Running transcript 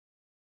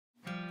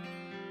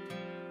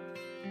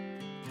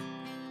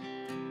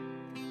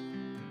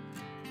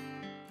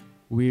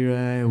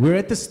We're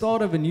at the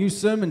start of a new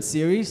sermon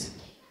series,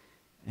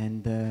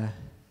 and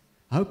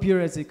I hope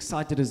you're as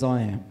excited as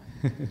I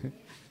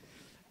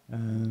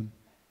am.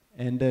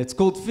 It's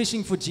called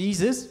Fishing for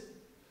Jesus,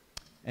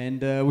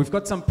 and we've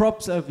got some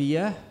props over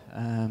here,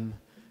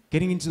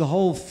 getting into the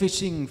whole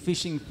fishing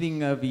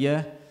thing over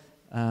here.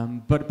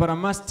 But I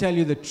must tell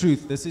you the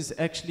truth. This is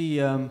actually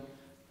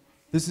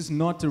this is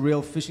not a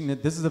real fishing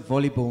net. This is a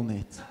volleyball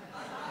net,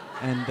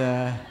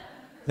 and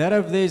that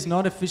over there is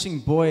not a fishing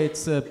buoy.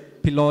 It's a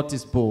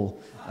Pilates ball.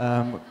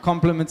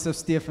 Compliments of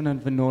Stefan and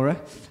Venora.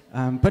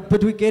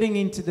 But we're getting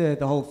into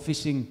the whole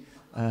fishing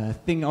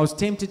thing. I was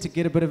tempted to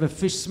get a bit of a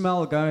fish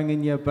smell going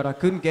in here, but I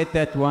couldn't get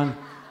that one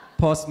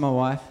past my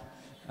wife.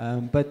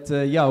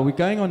 Yeah, we're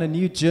going on a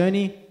new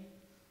journey,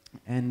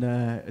 and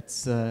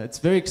it's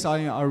very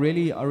exciting. I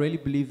really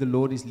believe the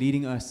Lord is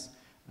leading us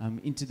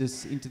into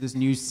this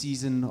new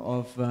season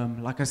of,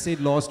 like I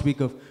said last week,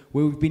 of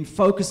where we've been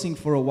focusing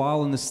for a while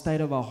on the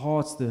state of our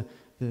hearts, the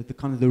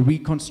kind of the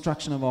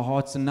reconstruction of our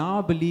hearts, and now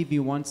I believe He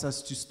wants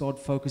us to start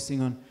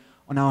focusing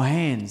on our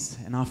hands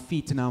and our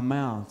feet and our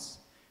mouths,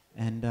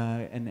 and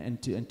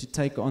to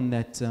take on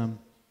that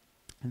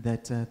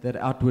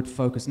outward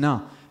focus.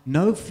 Now,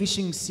 no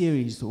fishing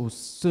series or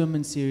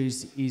sermon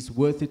series is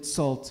worth its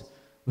salt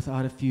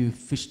without a few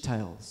fish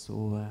tales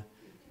or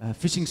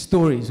fishing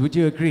stories. Would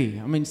you agree?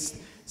 I mean,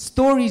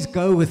 stories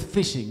go with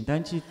fishing,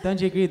 don't you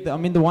agree? I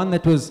mean, the one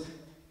that was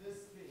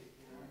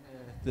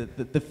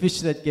the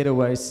fish that get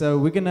away. So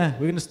we're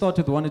gonna start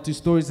with one or two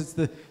stories. It's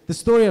the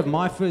story of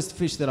my first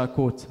fish that I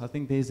caught. I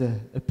think there's a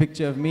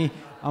picture of me.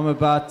 I'm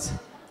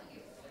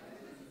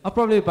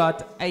probably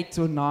about 8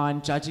 or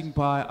 9, judging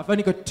by, I've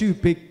only got 2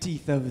 big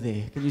teeth over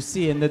there. Can you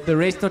see? And the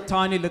rest are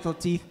tiny little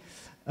teeth.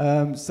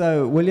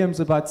 So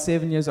William's about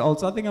 7 years old.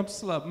 So I think I'm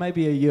still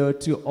maybe a year or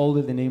 2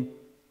 older than him.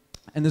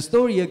 And the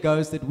story here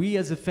goes that we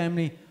as a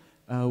family,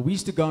 we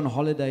used to go on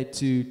holiday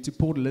to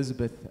Port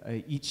Elizabeth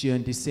each year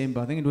in December.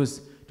 I think it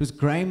was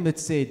Graham that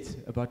said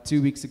about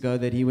 2 weeks ago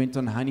that he went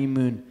on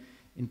honeymoon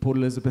in Port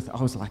Elizabeth.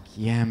 I was like,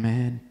 yeah,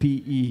 man,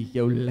 PE,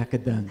 yo,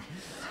 lekker ding.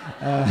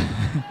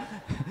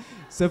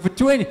 So for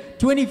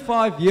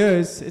 25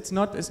 years, it's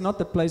not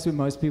the place where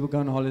most people go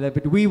on holiday,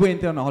 but we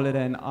went on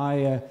holiday, and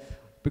I,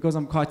 because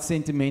I'm quite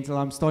sentimental,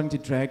 I'm starting to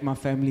drag my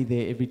family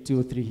there every 2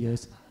 or 3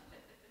 years.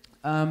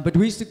 But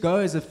we used to go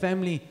as a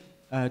family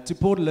to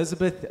Port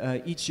Elizabeth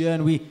each year,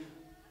 and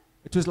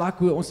it was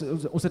like ons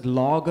het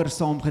lager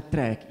saam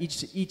getrek.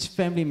 Each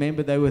family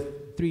member, they were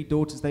 3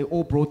 daughters, they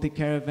all brought their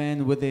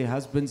caravan with their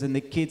husbands and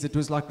their kids. It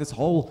was like this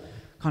whole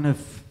kind of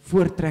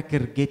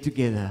voortrekker get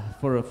together,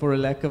 for a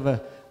lack of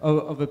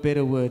a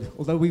better word.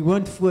 Although we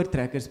weren't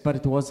voortrekkers, but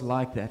it was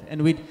like that.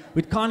 And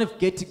we'd kind of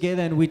get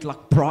together, and we'd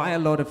like braai a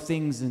lot of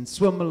things and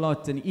swim a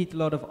lot and eat a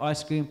lot of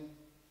ice cream.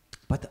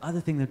 But the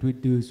other thing that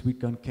we'd do is we'd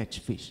go and catch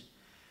fish.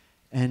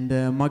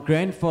 And my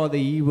grandfather,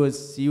 he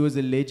was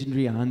a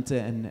legendary hunter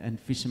and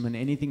fisherman.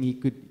 Anything he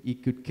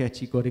could catch,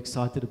 he got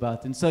excited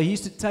about. And so he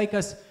used to take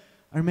us.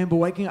 I remember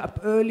waking up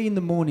early in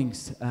the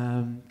mornings,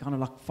 kind of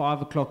like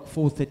 5 o'clock,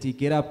 4:30,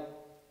 get up,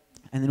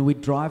 and then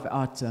we'd drive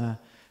out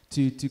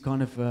to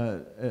kind of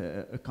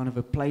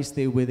a place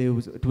there where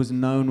it was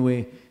known,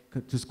 where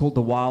it was called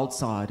the Wild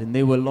Side, and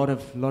there were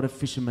a lot of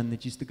fishermen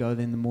that used to go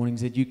there in the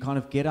mornings. That you kind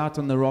of get out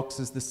on the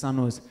rocks as the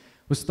sun was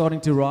starting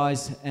to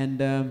rise,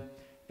 and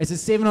as a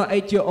 7 or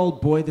 8 year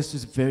old boy, this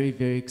was very,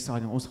 very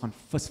exciting. Ons gaan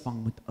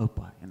visvang met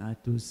oupa. And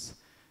it was,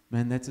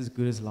 man, that's as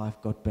good as life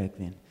got back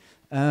then.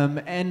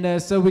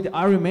 So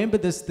I remember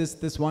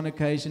this one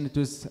occasion.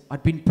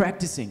 I'd been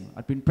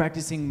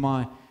practicing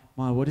my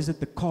what is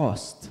it, the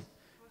cast.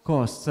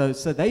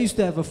 So they used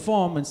to have a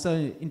farm, and so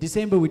in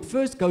December we'd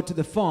first go to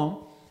the farm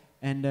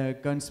and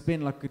go and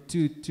spend like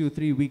 2 or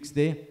 3 weeks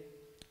there,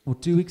 or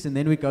 2 weeks, and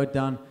then we go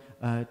down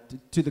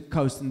to the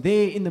coast. And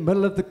there in the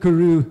middle of the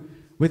Karoo,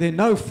 where there are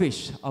no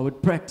fish, I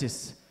would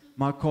practice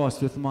my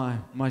cast with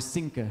my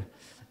sinker.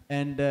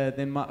 And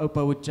then my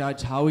opa would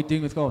judge how we're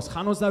doing with cast.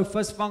 Gaan ons nou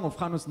visvang of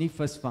gaan ons nie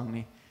visvang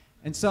nie?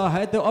 And so I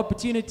had the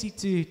opportunity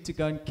to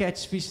go and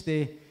catch fish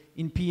there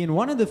in P. And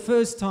one of the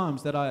first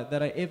times that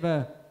I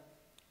ever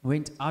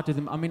went out with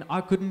them, I mean,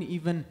 I couldn't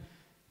even,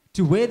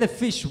 to where the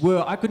fish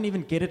were, I couldn't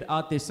even get it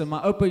out there. So my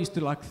opa used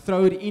to like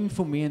throw it in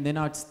for me, and then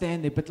I'd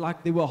stand there. But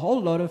like there were a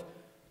whole lot of,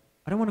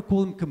 I don't want to call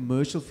them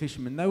commercial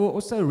fishermen. They were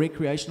also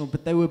recreational,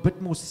 but they were a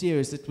bit more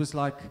serious. It was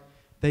like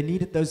they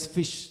needed those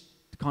fish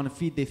to kind of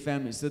feed their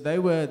families. So they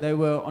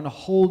were on a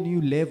whole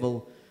new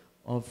level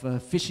of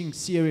fishing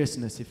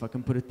seriousness, if I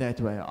can put it that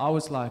way. I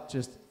was like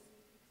just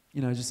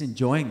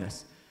enjoying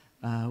this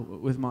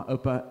with my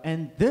opa.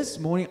 And this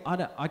morning,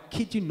 I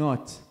kid you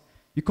not,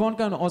 you can't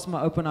go and ask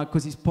my opa now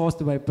because he's passed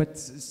away. But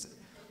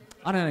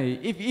I don't know.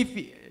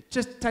 If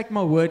just take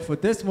my word for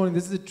it. This morning,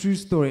 this is a true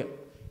story.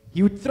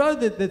 He would throw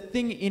the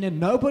thing in, and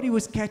nobody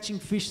was catching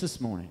fish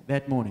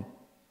that morning.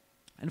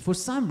 And for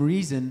some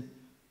reason,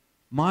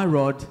 my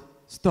rod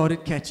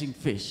started catching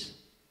fish.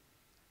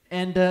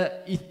 And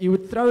he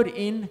would throw it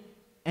in,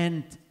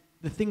 and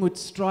the thing would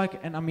strike,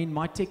 and I mean,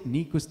 my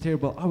technique was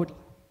terrible. I would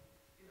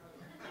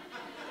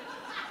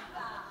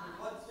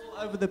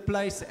over the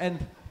place, and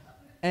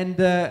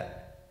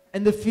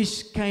the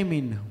fish came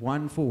in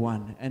one for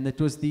one, and it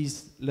was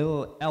these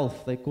little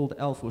elf, they called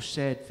elf or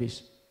shad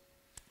fish,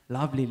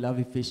 lovely,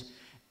 lovely fish,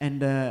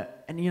 and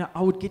you know,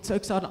 I would get so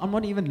excited. I'm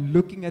not even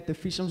looking at the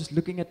fish, I'm just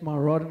looking at my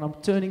rod, and I'm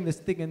turning this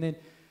thing, and then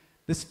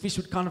this fish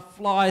would kind of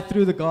fly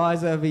through the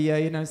guys over here.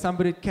 You know,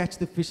 somebody would catch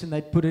the fish and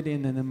they'd put it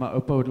in, and then my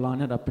opa would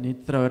line it up and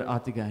he'd throw it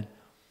out again.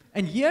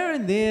 And here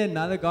and there,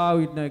 another guy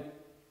would, you know,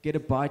 get a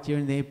bite here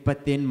and there,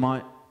 but then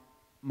my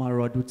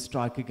rod would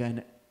strike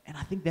again. And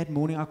I think that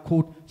morning I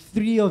caught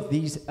 3 of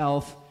these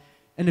elf,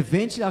 and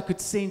eventually I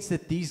could sense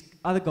that these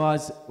other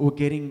guys were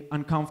getting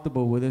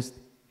uncomfortable with this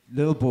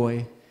little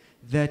boy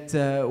that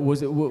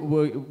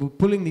were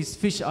pulling these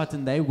fish out,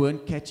 and they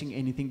weren't catching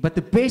anything. But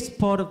the best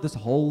part of this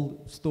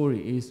whole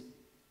story is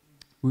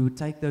we would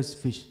take those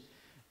fish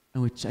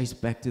and we'd chase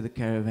back to the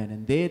caravan.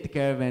 And there at the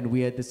caravan,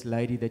 we had this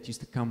lady that used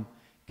to come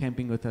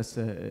camping with us,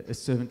 a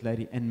servant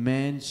lady. And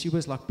man, she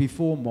was like,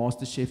 before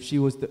Master Chef, she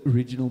was the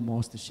original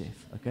Master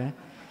Chef, okay?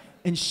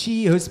 And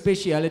her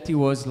speciality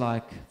was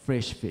like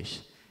fresh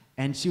fish.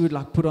 And she would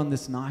like put on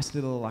this nice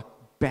little like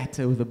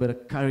batter with a bit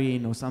of curry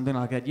in or something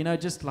like that, you know,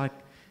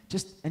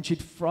 and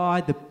she'd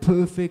fry the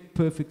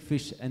perfect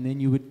fish, and then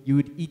you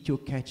would eat your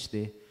catch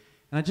there.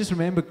 And I just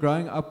remember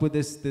growing up with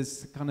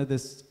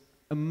this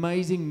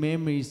amazing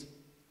memories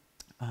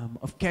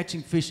of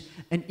catching fish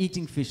and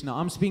eating fish. Now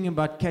I'm speaking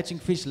about catching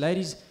fish.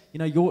 Ladies, you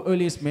know, your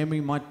earliest memory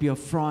might be of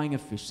frying a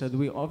fish. So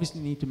we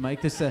obviously need to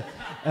make this a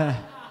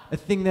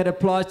thing that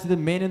applies to the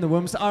men and the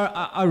women. So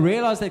I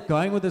realize that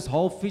going with this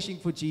whole fishing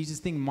for Jesus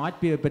thing might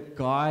be a bit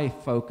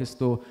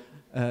guy-focused or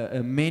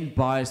men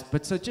biased.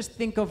 But so just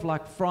think of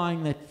like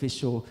frying that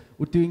fish or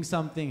doing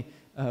something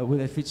with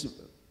that fish.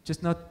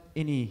 Just not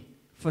any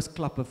first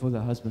clapper for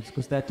the husbands,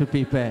 because that would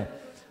be bad.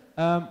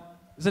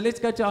 So let's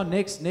go to our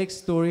next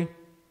story.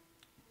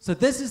 So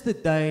this is the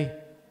day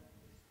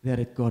that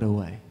it got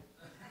away.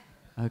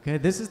 Okay,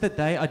 this is the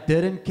day I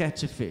didn't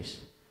catch a fish.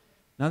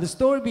 Now the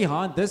story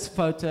behind this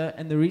photo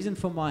and the reason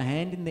for my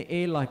hand in the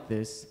air like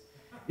this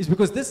is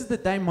because this is the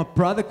day my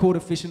brother caught a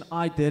fish and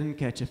I didn't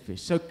catch a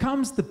fish. So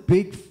comes the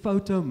big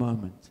photo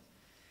moment.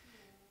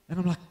 And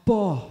I'm like,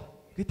 "Pa,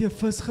 get your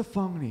vis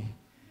gevang nie."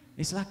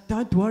 He's like,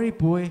 "Don't worry,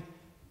 boy.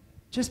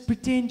 Just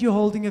pretend you're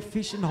holding a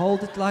fish and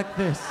hold it like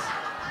this."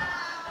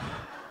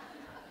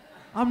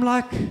 I'm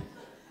like,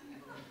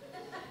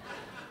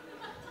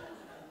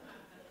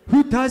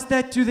 who does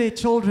that to their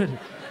children?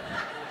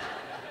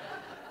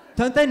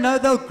 Don't they know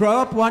they'll grow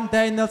up one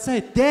day and they'll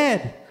say,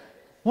 "Dad,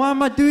 why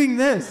am I doing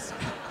this?"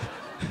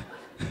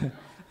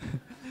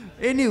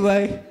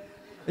 Anyway,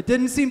 it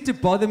didn't seem to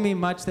bother me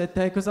much that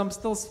day because I'm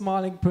still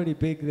smiling pretty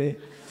big there.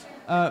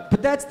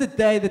 But that's the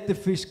day that the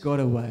fish got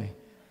away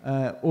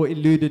or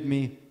eluded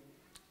me.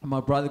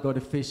 My brother got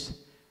a fish.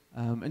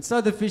 And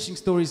so the fishing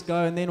stories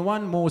go. And then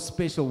one more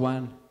special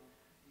one.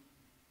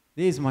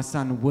 There's my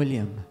son,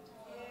 William.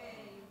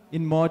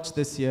 In March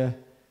this year,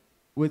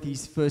 with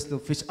his first little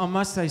fish. I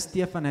must say,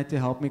 Stefan had to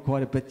help me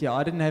quite a bit. Yeah,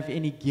 I didn't have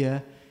any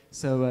gear.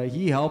 So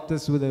he helped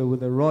us with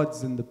the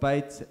rods and the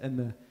bait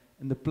and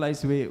the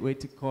place where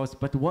to cast.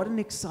 But what an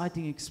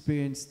exciting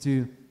experience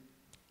to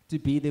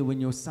be there when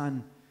your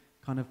son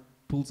kind of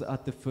pulls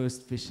out the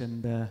first fish.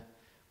 And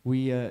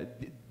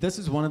this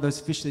is one of those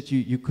fish that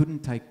you couldn't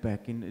take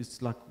back. And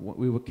it's like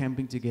we were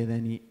camping together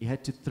and he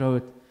had to throw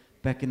it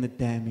back in the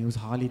dam. He was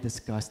highly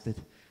disgusted.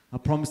 I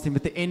promised him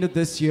at the end of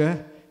this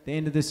year,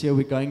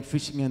 we're going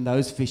fishing, and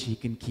those fish he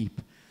can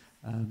keep.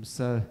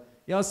 So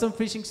yeah, some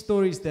fishing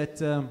stories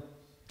that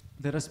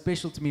are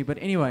special to me. But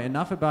anyway,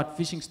 enough about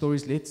fishing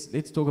stories.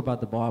 Let's talk about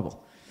the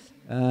Bible.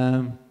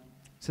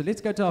 So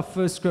let's go to our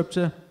first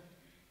scripture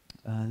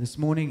this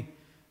morning.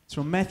 It's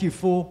from Matthew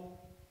 4,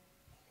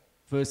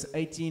 verse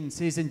 18. It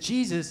says, "And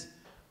Jesus,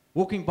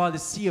 walking by the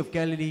Sea of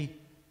Galilee,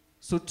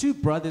 saw 2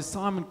 brothers,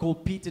 Simon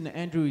called Peter and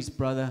Andrew his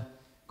brother,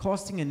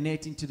 casting a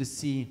net into the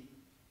sea,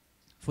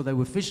 for they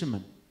were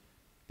fishermen.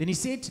 Then he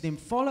said to them,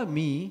 'Follow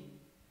me,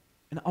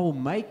 and I will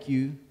make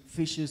you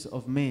fishers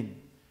of men.'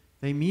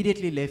 They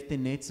immediately left their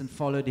nets and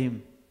followed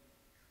him.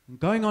 And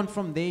going on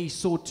from there, he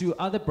saw 2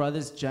 other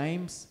brothers,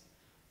 James,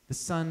 the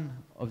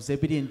son of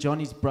Zebedee, and John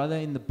his brother,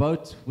 in the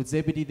boat with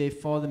Zebedee their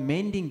father,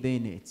 mending their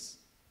nets.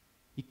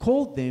 He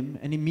called them,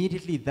 and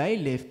immediately they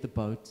left the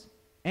boat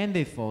and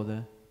their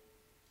father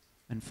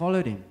and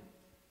followed him."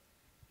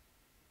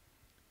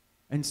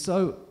 And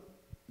so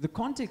the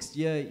context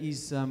here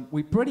is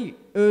we're pretty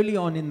early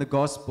on in the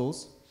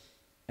Gospels,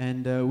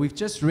 and we've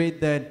just read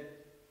that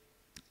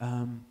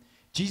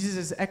Jesus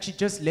has actually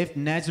just left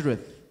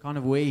Nazareth, kind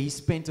of where he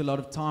spent a lot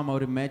of time, I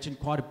would imagine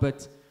quite a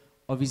bit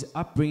of his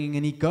upbringing,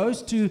 and he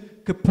goes to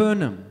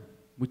Capernaum,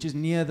 which is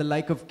near the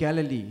Lake of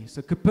Galilee.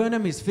 So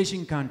Capernaum is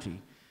fishing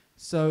country.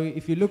 So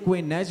if you look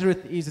where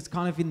Nazareth is, it's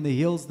kind of in the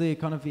hills there,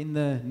 kind of in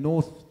the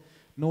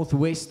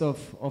northwest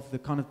of the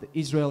kind of the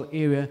Israel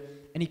area.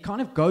 And he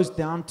kind of goes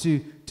down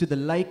to the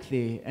lake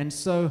there. And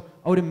so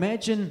I would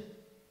imagine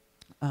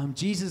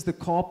Jesus the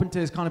carpenter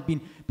has kind of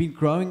been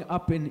growing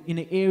up in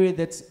an area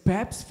that's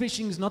perhaps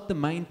fishing is not the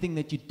main thing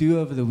that you do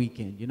over the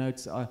weekend. You know,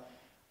 I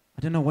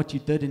don't know what you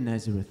did in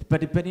Nazareth.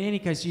 But in any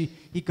case,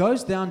 he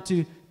goes down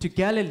to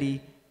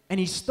Galilee and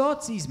he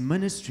starts his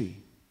ministry.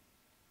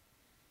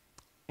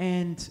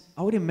 And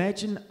I would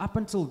imagine up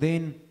until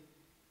then,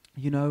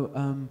 we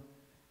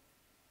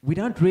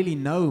don't really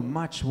know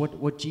much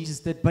what Jesus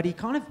did, but he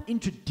kind of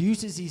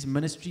introduces his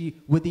ministry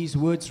with these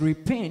words,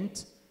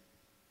 repent,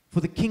 for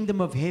the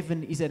kingdom of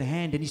heaven is at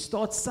hand. And he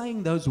starts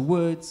saying those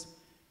words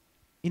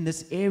in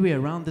this area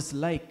around this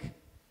lake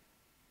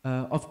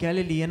of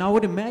Galilee. And I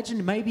would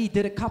imagine maybe he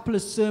did a couple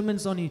of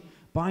sermons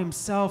by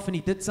himself, and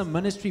he did some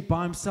ministry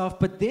by himself.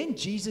 But then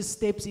Jesus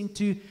steps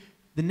into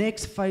the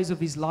next phase of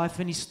his life,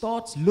 and he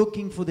starts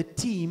looking for the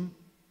team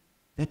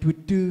that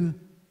would do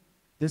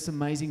this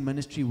amazing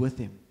ministry with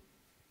him.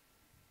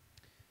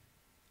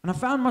 And I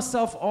found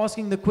myself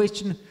asking the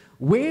question,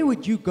 where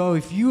would you go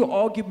if you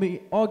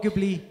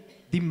arguably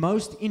the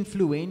most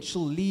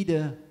influential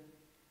leader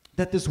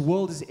that this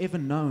world has ever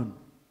known?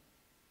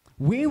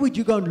 Where would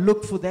you go and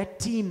look for that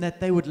team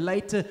that they would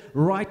later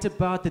write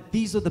about, that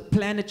these are the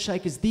planet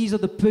shakers, these are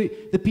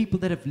the people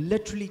that have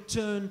literally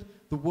turned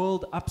the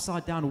world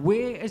upside down?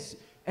 Where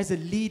as a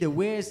leader,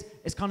 where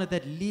as kind of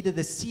that leader,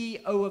 the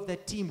CEO of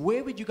that team,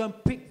 where would you go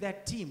and pick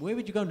that team? Where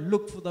would you go and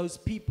look for those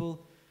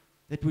people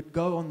that would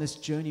go on this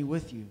journey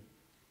with you?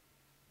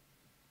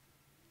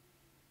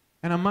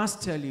 And I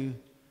must tell you,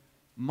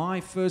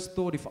 my first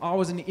thought, if I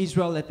was in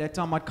Israel at that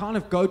time, I'd kind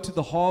of go to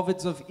the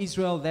Harvards of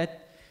Israel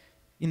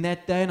in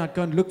that day, and I'd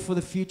go and look for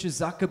the future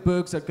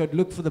Zuckerbergs, I'd go and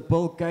look for the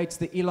Bill Gates,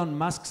 the Elon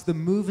Musks, the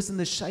movers and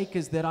the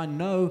shakers that I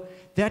know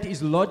that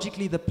is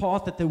logically the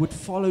path that they would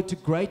follow to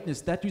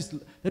greatness. That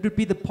would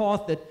be the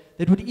path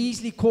that would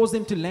easily cause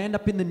them to land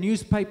up in the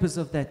newspapers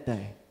of that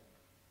day.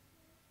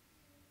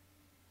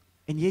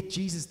 And yet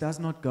Jesus does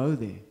not go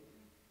there.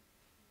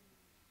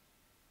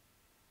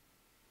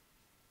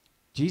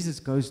 Jesus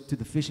goes to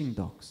the fishing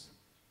docks.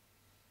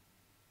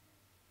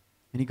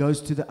 And he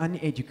goes to the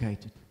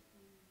uneducated.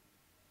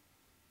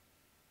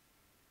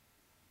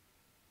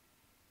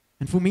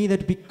 And for me, that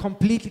would be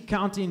completely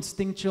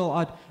counter-instinctual.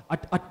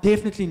 I'd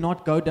definitely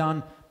not go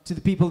down to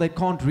the people that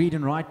can't read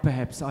and write,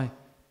 perhaps. I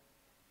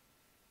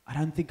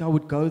don't think I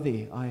would go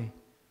there.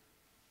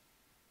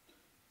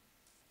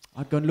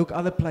 I'd go and look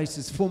other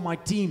places for my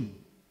team,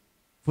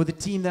 for the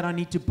team that I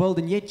need to build.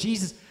 And yet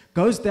Jesus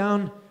goes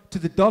down to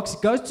the docks,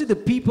 goes to the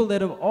people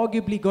that have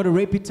arguably got a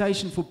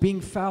reputation for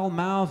being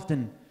foul-mouthed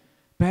and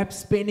perhaps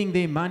spending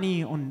their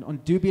money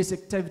on dubious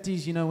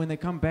activities, when they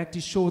come back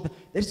to shore.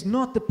 That's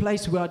not the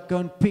place where I'd go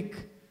and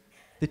pick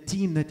the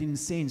team that, in a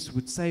sense,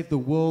 would save the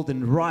world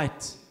and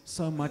write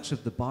so much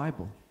of the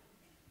Bible.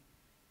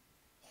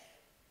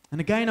 And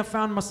again, I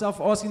found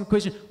myself asking the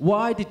question,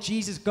 why did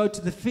Jesus go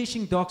to the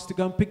fishing docks to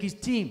go and pick his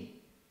team?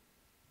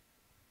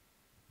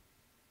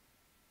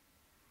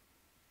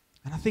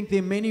 And I think there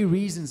are many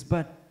reasons,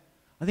 but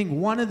I think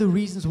one of the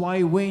reasons why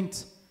he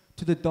went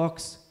to the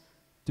docks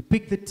to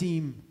pick the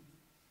team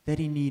that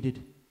he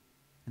needed,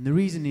 and the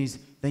reason is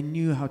they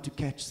knew how to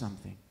catch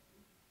something.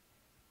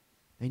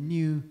 They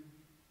knew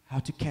how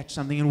to catch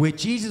something. And where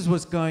Jesus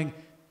was going,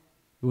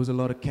 there was a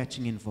lot of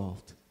catching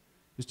involved.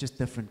 It was just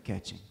different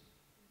catching.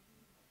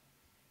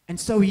 And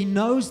so he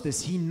knows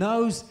this. He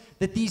knows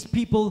that these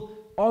people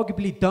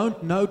arguably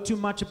don't know too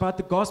much about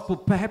the gospel.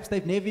 Perhaps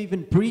they've never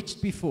even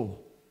preached before.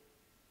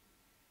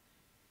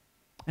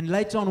 And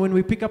later on, when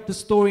we pick up the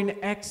story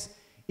in Acts,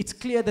 it's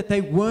clear that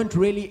they weren't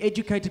really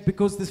educated,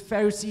 because the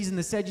Pharisees and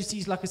the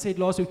Sadducees, like I said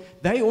last week,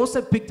 they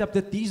also picked up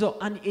that these are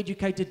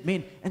uneducated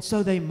men. And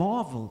so they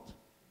marveled.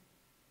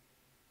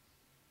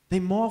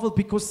 They marveled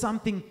because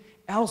something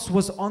else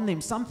was on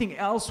them. Something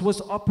else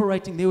was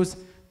operating. There was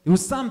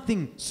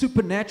something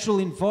supernatural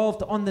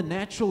involved on the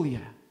natural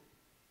here.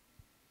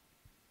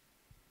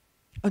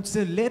 And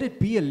so let it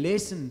be a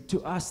lesson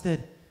to us that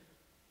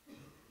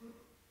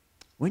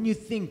when you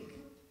think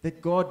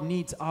that God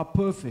needs our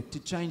perfect to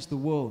change the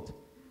world,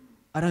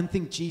 I don't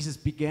think Jesus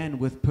began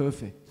with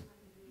perfect.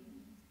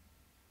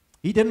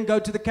 He didn't go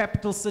to the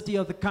capital city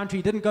of the country.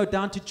 He didn't go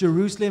down to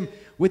Jerusalem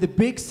where the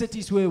big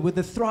cities were, where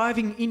the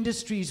thriving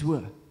industries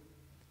were.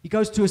 He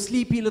goes to a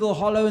sleepy little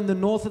hollow in the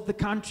north of the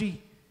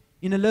country,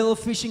 in a little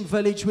fishing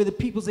village where the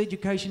people's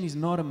education is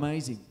not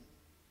amazing.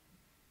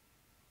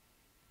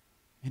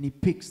 And he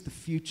picks the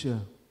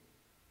future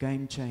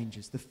game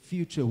changers, the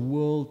future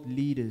world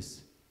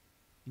leaders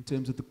in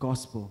terms of the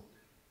gospel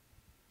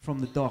from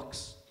the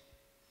docks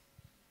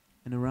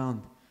and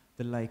around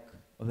the lake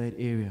of that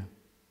area.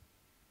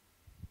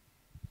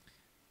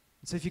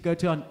 So if you go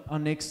to our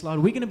next slide,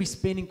 we're going to be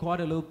spending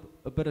quite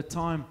a bit of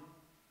time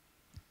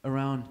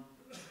around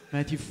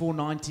Matthew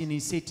 4:19. He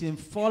said to them,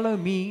 follow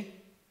me,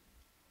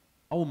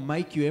 I will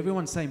make you.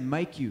 Everyone say,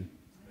 make you.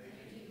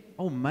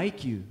 I will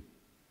make you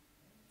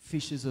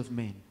fishers of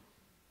men.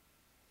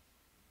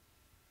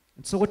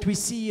 And so what we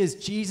see is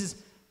Jesus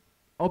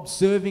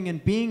observing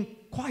and being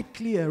quite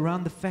clear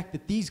around the fact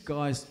that these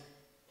guys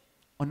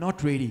are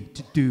not ready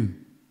to do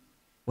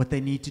what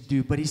they need to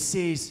do. But he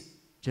says,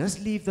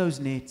 just leave those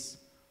nets,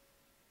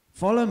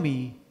 follow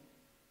me,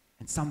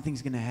 and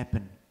something's going to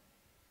happen.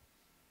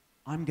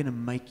 I'm going to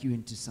make you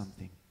into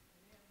something.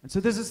 And so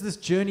this is this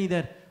journey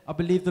that I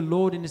believe the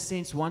Lord, in a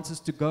sense, wants us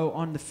to go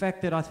on. The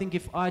fact that I think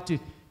if I had to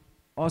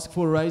ask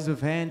for a raise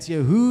of hands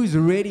here, who's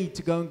ready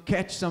to go and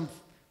catch some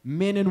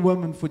men and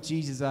women for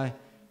Jesus? I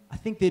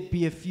think there'd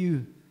be a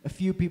few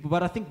people,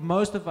 but I think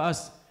most of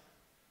us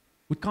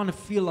would kind of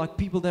feel like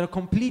people that are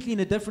completely in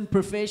a different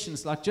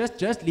professions. Like,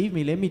 just leave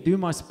me. Let me do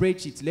my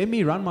spreadsheets. Let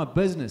me run my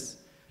business.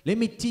 Let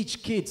me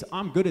teach kids.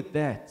 I'm good at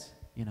that.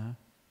 You know,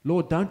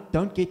 Lord,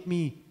 don't get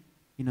me,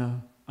 you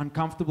know,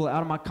 uncomfortable,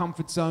 out of my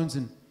comfort zones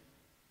and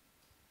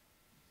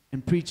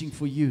preaching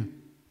for you.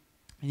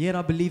 And yet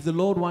I believe the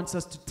Lord wants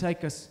us to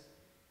take us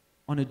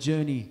on a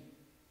journey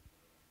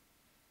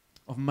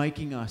of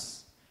making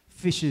us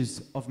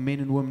fishers of men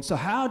and women. So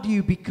how do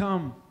you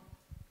become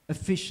a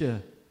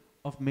fisher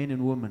of men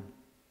and women?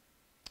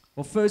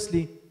 Well,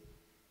 firstly,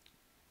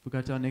 if we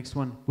go to our next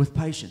one, with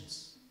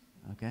patience.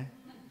 Okay?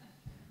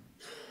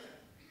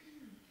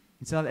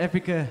 In South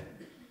Africa,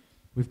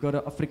 we've got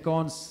an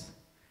Afrikaans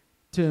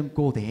term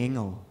called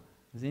hengel.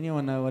 Does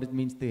anyone know what it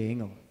means to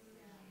hengel?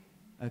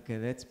 Okay,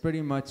 that's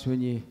pretty much when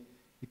you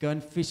go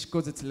and fish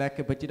because it's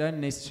lekker, but you don't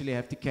necessarily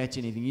have to catch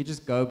anything. You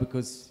just go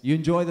because you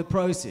enjoy the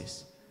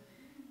process.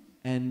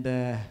 And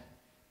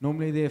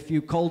normally there are a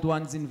few cold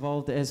ones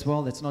involved as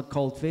well. That's not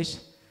cold fish.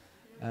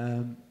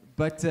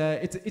 But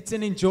it's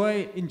an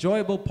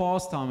enjoyable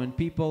pastime, and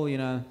people, you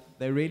know,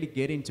 they really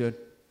get into it.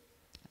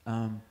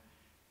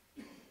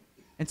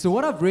 And so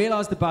what I've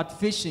realized about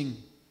fishing,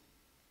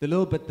 the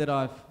little bit that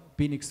I've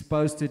been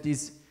exposed to it,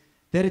 is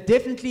that it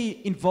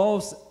definitely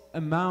involves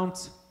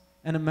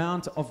an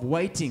amount of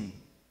waiting.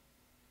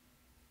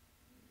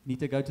 Need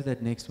to go to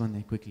that next one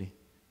there quickly.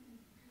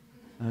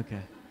 Okay.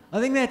 I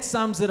think that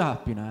sums it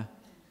up, you know.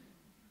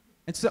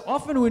 And so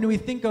often when we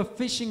think of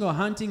fishing or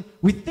hunting,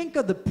 we think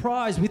of the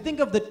prize, we think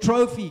of the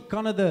trophy,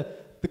 kind of the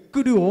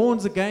kudu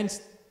horns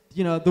against,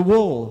 you know, the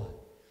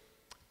wall.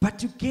 But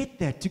to get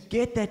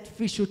that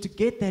fish or to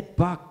get that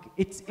buck,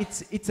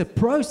 it's a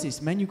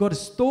process, man. You've got to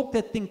stalk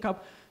that thing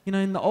up. You know,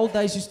 in the old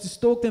days, you used to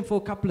stalk them for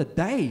a couple of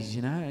days,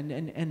 you know,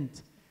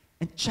 and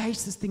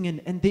chase this thing.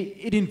 And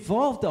it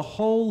involved a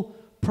whole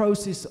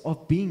process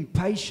of being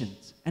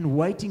patient and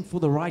waiting for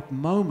the right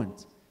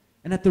moment.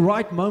 And at the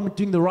right moment,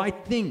 doing the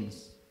right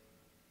things.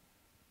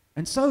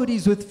 And so it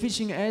is with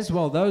fishing as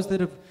well. Those that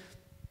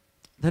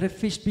have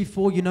fished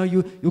before, you know,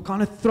 you'll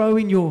kind of throw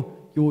in your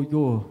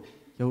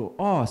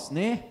arse,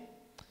 ne?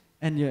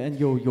 And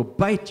your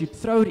bait, you'd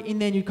throw it in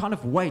there and you'd kind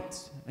of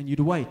wait. And you'd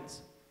wait.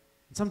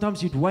 And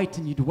sometimes you'd wait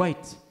and you'd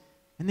wait.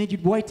 And then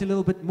you'd wait a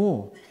little bit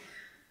more.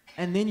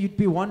 And then you'd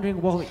be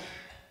wondering, well,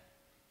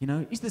 you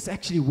know, is this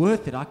actually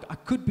worth it? I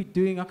could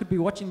be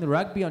watching the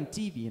rugby on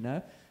TV, you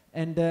know.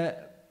 And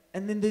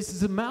then there's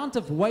this amount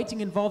of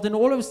waiting involved, and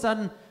all of a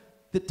sudden,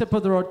 the tip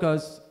of the rod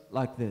goes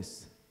like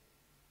this.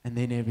 And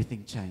then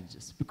everything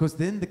changes. Because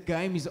then the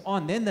game is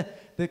on. Then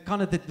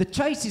the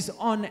chase is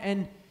on,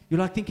 and you're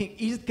like thinking,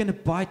 is it going to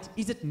bite?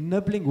 Is it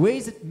nibbling? Where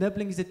is it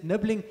nibbling? Is it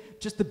nibbling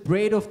just the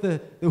bread off the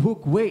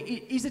hook? Where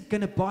is it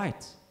going to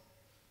bite?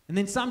 And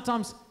then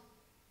sometimes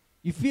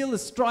you feel the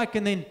strike,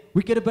 and then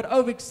we get a bit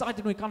overexcited,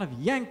 and we kind of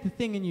yank the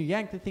thing, and you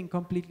yank the thing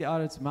completely out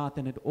of its mouth,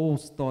 and it all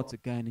starts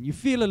again. And you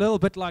feel a little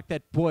bit like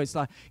that boy. It's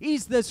like,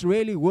 is this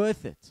really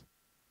worth it?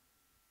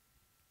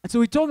 And so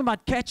we're talking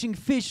about catching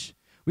fish.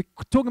 We're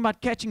talking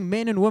about catching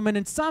men and women.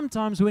 And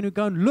sometimes when we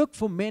go and look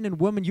for men and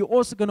women, you're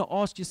also going to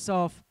ask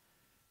yourself,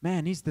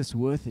 man, is this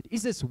worth it?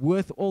 Is this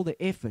worth all the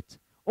effort,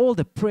 all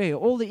the prayer,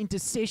 all the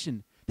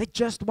intercession? They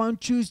just won't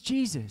choose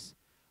Jesus.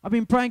 I've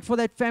been praying for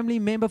that family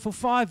member for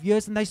 5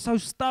 years, and they're so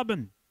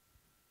stubborn.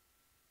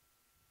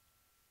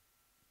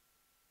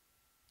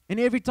 And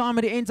every time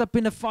it ends up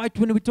in a fight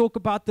when we talk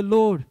about the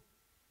Lord.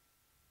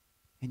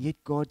 And yet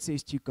God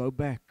says to you, go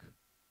back.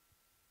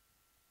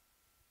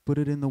 Put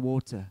it in the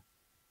water.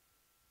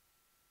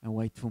 And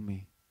wait for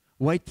me.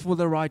 Wait for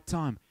the right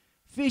time.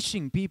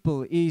 Fishing,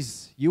 people,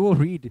 is, you will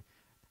read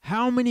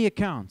how many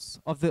accounts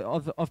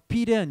of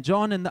Peter and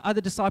John and the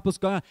other disciples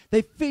going,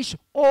 they fish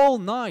all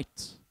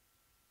night.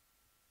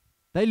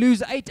 They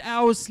lose 8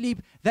 hours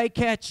sleep. They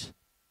catch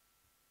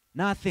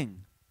nothing.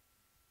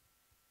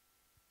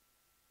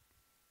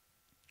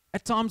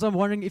 At times I'm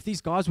wondering if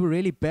these guys were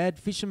really bad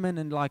fishermen,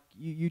 and like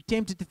you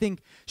tempted to think,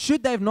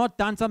 should they have not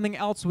done something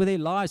else with their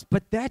lives?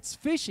 But that's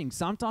fishing.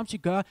 Sometimes you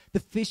go, the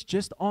fish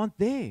just aren't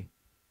there.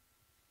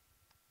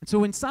 And so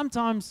when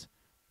sometimes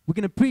we're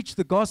going to preach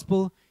the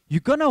gospel, you're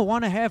going to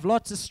want to have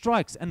lots of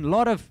strikes and a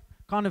lot of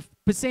kind of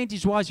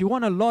percentage-wise, you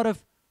want a lot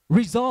of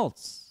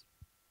results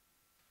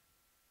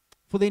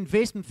for the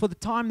investment, for the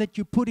time that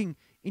you're putting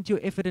into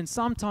your effort. And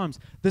sometimes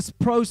this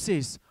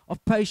process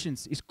of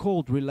patience is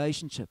called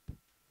relationship.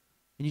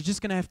 And you're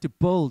just going to have to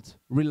build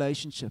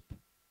relationship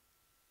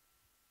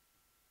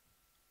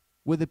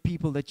with the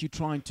people that you're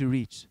trying to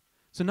reach.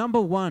 So number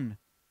one,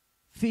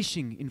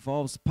 fishing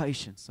involves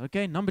patience.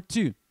 Okay, number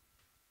two,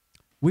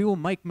 we will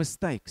make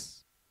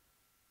mistakes.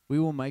 We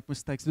will make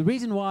mistakes. The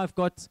reason why I've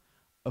got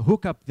a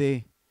hook up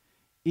there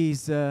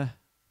is I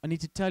need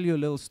to tell you a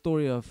little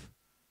story of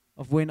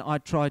when I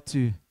tried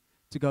to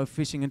go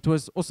fishing. And it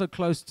was also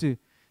close to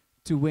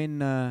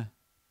when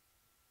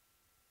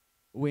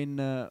when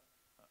I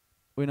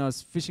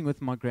was fishing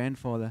with my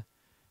grandfather,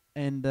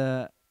 and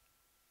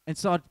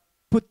so I'd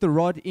put the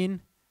rod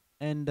in,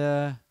 and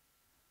I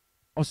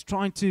was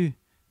trying to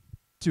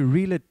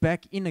reel it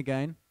back in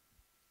again,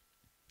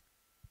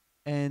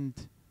 and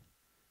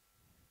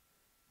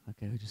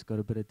okay, we just got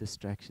a bit of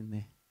distraction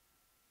there.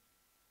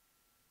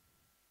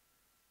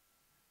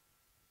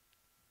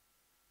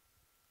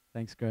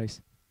 Thanks,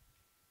 Grace.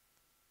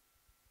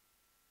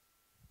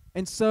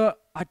 And so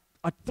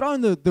I'd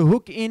thrown the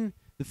hook in,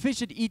 the fish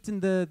had eaten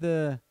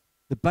the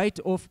bait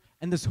off,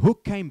 and this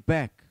hook came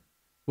back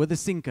with a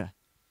sinker.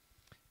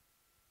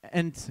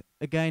 And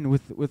again,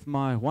 with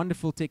my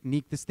wonderful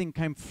technique, this thing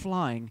came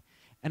flying,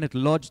 and it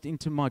lodged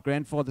into my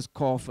grandfather's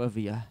calf over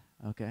here,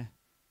 okay?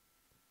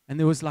 And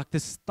there was like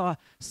this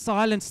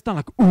silent stun,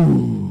 like,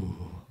 ooh,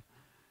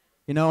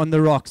 you know, on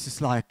the rocks.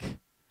 It's like,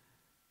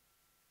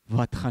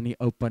 wat gaan die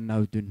oupa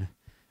nou doen?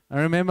 I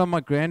remember my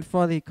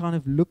grandfather, he kind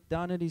of looked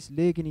down at his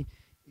leg, and he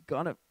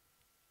kind of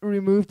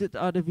removed it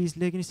out of his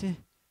leg, and he said,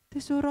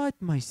 "Dis all right,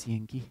 my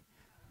seentjie."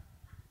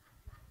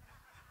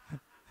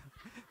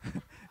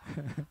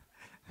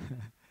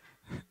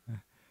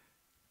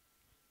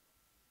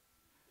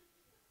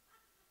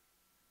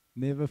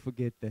 Never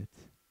forget that.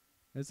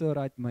 That's all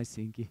right, my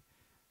seentjie.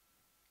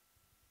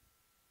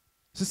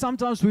 So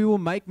sometimes we will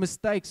make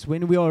mistakes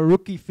when we are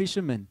rookie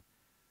fishermen.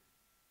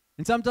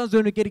 And sometimes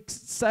when we get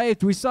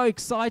saved, we're so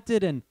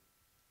excited, and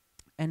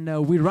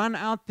we run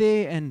out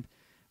there, and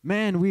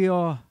man, we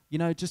are, you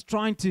know, just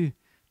trying to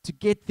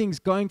get things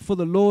going for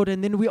the Lord,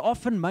 and then we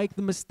often make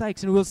the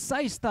mistakes, and we'll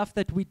say stuff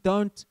that we're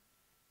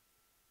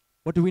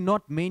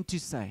not meant to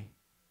say.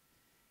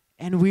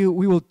 And we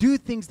will do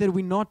things that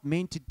we're not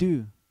meant to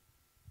do.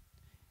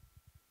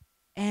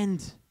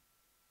 And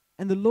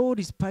the Lord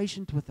is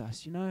patient with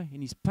us, you know,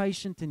 and He's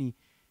patient, and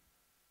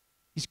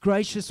He's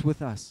gracious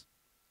with us.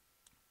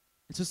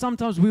 And so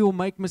sometimes we will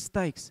make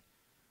mistakes.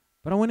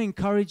 But I want to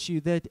encourage you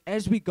that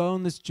as we go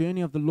on this journey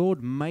of the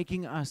Lord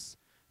making us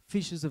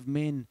fishers of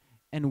men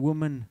and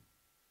women,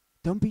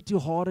 don't be too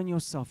hard on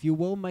yourself. You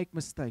will make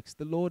mistakes.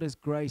 The Lord has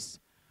grace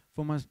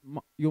for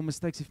your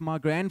mistakes. If my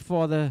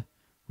grandfather,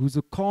 who's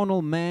a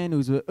carnal man,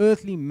 who's an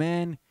earthly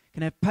man,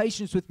 can have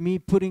patience with me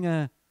putting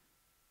a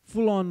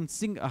full-on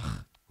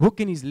hook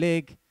in his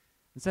leg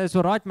and say, "It's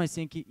all right, my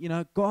seentjie," you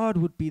know, God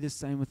would be the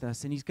same with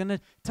us. And He's going to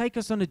take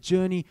us on a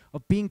journey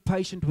of being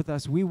patient with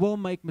us. We will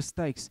make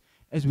mistakes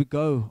as we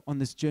go on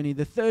this journey.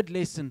 The third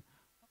lesson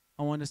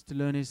I want us to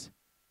learn is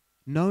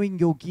knowing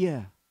your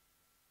gear.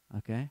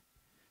 Okay?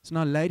 So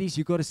now, ladies,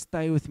 you've got to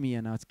stay with me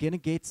here now. It's going to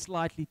get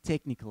slightly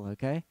technical,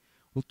 okay?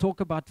 We'll talk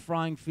about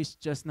frying fish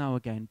just now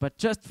again. But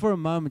just for a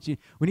moment,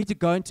 we need to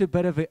go into a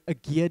bit of a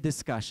gear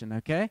discussion,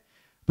 okay?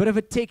 Bit of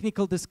a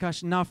technical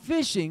discussion. Now,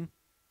 fishing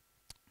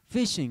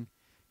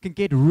can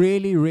get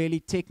really, really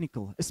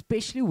technical,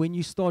 especially when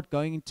you start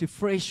going into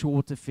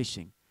freshwater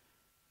fishing.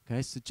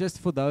 Okay, so just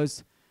for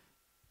those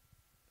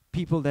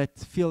people that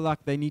feel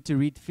like they need to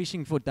read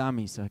Fishing for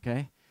Dummies,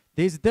 okay?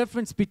 There's a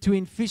difference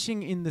between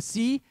fishing in the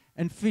sea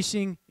and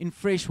fishing in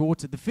fresh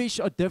water. The fish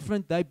are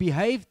different, they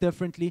behave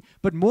differently,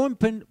 but more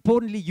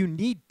importantly, you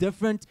need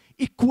different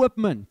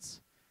equipment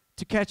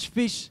to catch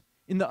fish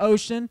in the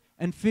ocean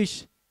and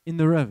fish in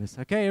the rivers.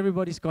 Okay,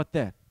 everybody's got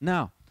that.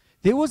 Now,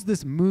 there was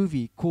this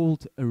movie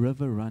called A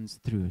River Runs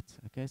Through It.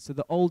 Okay, so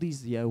the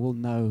oldies here will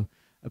know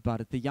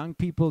about it. The young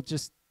people,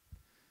 just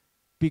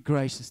be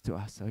gracious to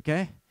us,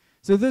 okay?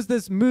 So there's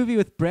this movie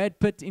with Brad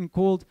Pitt in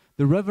called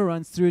The River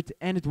Runs Through It,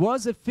 and it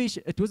was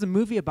a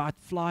movie about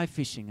fly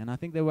fishing, and I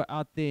think they were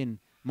out there in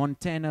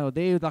Montana, or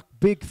they're like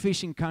big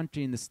fishing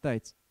country in the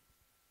States.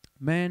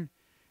 Man,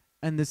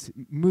 and this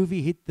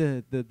movie hit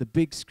the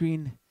big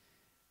screen,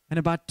 and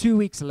about 2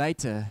 weeks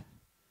later,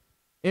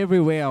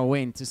 everywhere I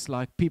went, it's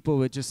like people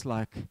were just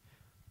like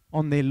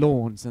on their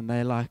lawns, and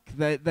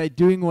they're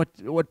doing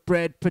what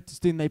Brad Pitt is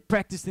doing. They're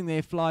practicing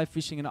their fly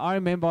fishing. And I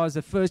remember I was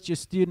a first year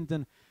student,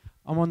 and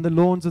I'm on the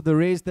lawns of the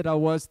res that I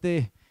was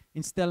there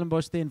in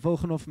Stellenbosch, there in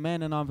Wilgenhof,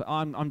 man, and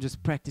I'm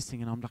just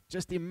practicing, and I'm like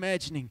just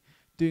imagining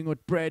doing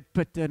what Brad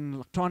Pitt did, and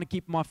like trying to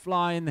keep my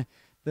fly in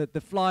the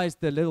fly is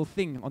the little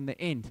thing on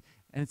the end,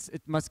 and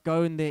it must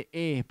go in the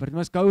air, but it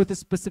must go with a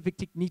specific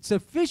technique. So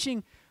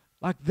fishing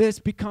like this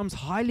becomes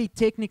highly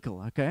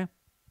technical, okay?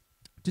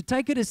 To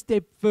take it a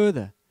step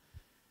further,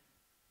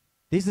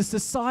 there's a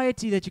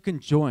society that you can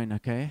join,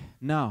 okay?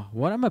 Now,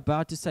 what I'm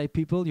about to say,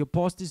 people, your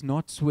pastor is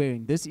not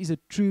swearing. This is a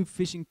true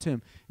fishing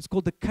term. It's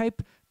called the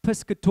Cape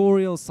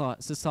Piscatorial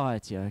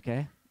Society,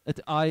 okay?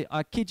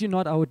 I kid you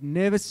not, I would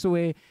never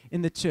swear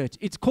in the church.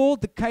 It's called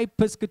the Cape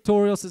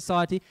Piscatorial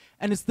Society,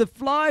 and it's the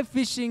fly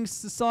fishing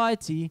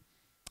society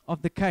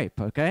of the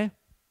Cape, okay?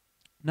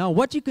 Now,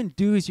 what you can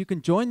do is you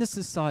can join the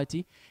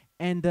society,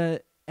 and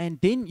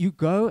then you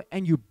go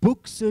and you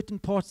book certain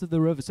parts of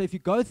the river. So if you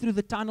go through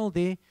the tunnel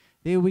there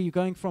where you're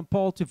going from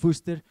Paarl to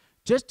Worcester,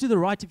 just to the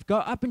right, if you go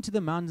up into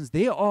the mountains,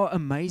 there are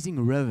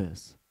amazing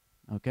rivers,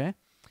 okay?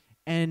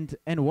 And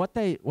what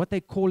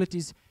they call it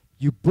is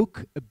you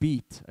book a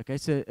beat, okay?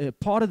 So a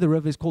part of the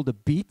river is called a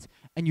beat,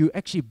 and you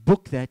actually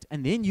book that,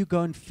 and then you go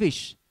and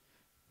fish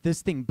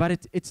this thing,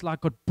 but it's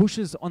like got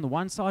bushes on the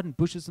one side and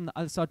bushes on the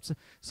other side.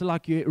 So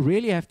like you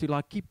really have to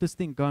like keep this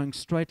thing going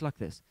straight like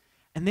this.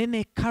 And then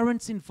there are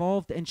currents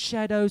involved and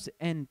shadows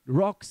and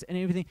rocks and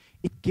everything.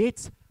 It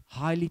gets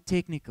highly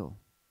technical.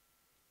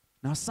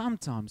 Now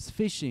sometimes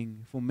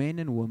fishing for men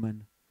and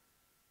women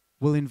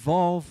will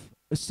involve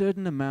a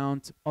certain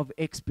amount of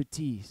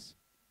expertise.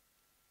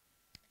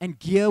 And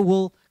gear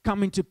will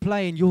come into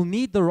play, and you'll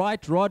need the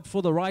right rod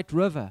for the right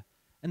river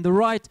and the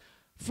right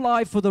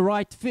fly for the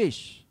right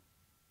fish.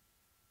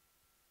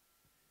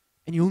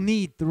 And you'll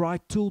need the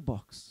right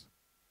toolbox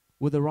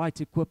with the right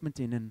equipment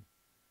in. And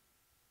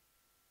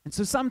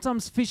so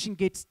sometimes fishing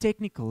gets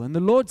technical. And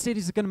the Lord said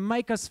He's going to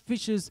make us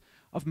fishers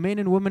of men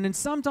and women. And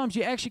sometimes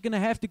you're actually going to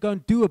have to go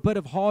and do a bit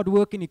of hard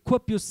work and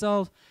equip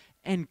yourself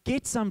and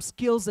get some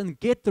skills and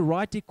get the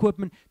right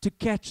equipment to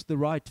catch the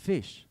right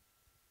fish.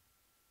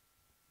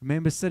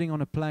 Remember sitting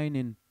on a plane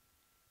in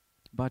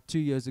about 2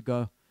 years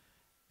ago,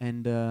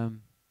 and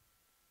I'm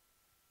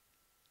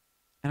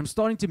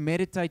starting to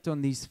meditate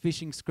on these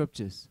fishing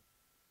scriptures.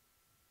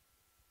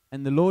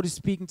 And the Lord is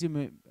speaking to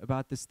me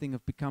about this thing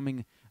of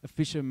becoming a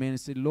fisherman. I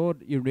said,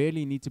 Lord, you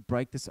really need to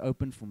break this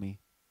open for me.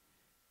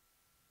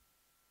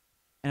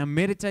 And I'm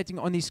meditating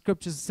on these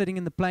scriptures, sitting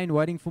in the plane,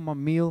 waiting for my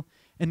meal.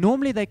 And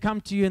normally they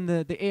come to you and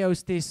the air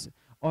hostess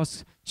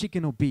asks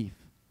chicken or beef.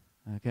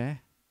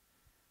 Okay?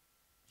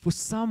 For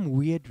some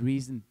weird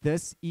reason,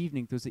 this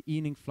evening, it was an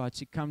evening flight,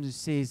 she comes and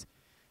says,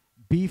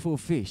 beef or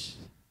fish?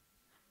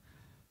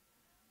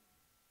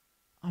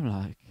 I'm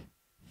like,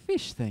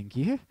 fish, thank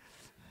you.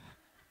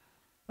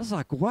 I was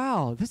like,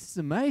 wow, this is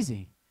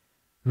amazing.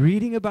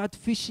 Reading about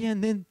fishing,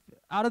 and then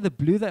out of the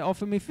blue, they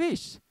offer me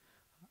fish.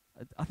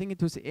 I think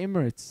it was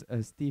Emirates,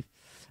 Steve.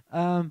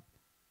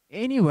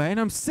 Anyway,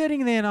 and I'm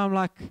sitting there, and I'm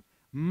like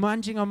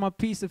munching on my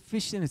piece of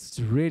fish, and it's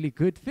really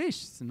good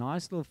fish. It's a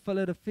nice little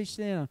fillet of fish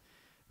there. I'm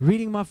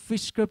reading my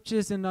fish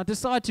scriptures, and I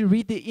decided to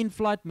read the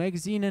in-flight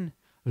magazine, and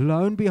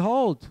lo and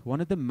behold,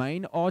 one of the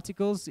main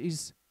articles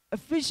is a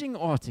fishing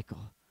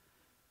article.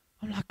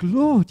 I'm like,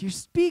 Lord, you're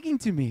speaking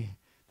to me.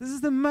 This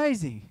is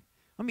amazing.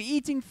 I'm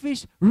eating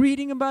fish,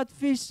 reading about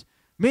fish,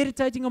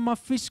 meditating on my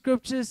fish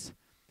scriptures.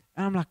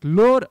 And I'm like,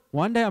 Lord,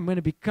 one day I'm going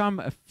to become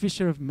a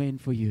fisher of men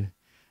for you.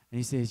 And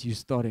He says, you're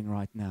starting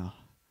right now.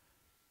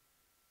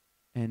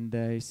 And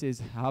He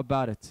says, how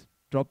about it?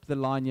 Drop the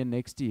line here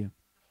next to you.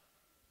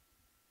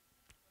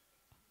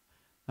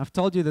 I've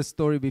told you this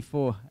story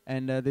before.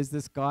 And there's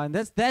this guy. And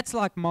that's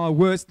like my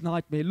worst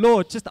nightmare.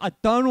 Lord, I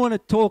don't want to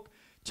talk.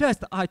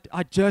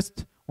 I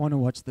just want to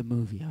watch the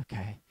movie,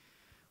 okay?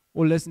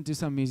 Or listen to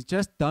some music.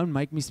 Just don't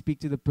make me speak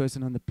to the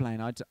person on the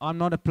plane. I'm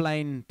not a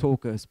plane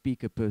talker,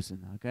 speaker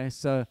person, okay?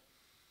 So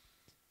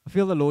I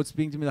feel the Lord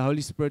speaking to me. The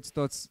Holy Spirit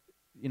starts,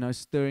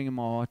 stirring in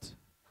my heart.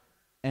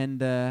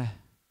 And I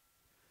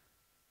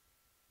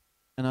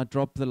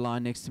drop the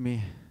line next to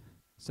me.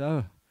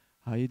 So,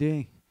 how are you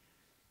doing?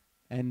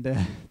 And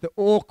the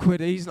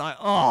awkward, he's like,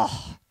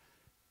 oh,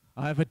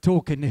 I have a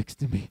talker next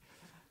to me.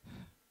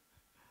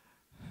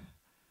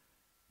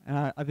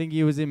 And I think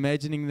he was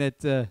imagining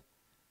that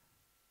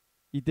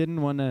he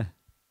didn't want to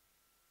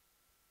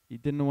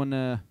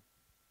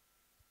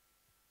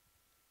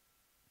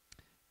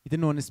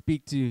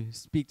speak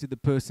to the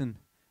person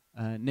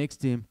next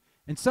to him.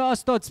 And so I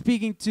start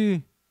speaking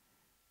to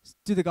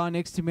the guy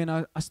next to me, and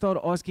I start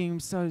asking him,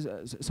 so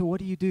what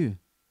do you do?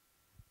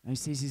 And he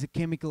says he's a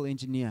chemical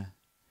engineer,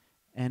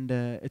 and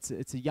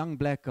it's a young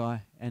black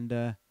guy,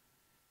 and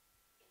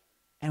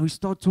we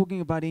start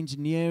talking about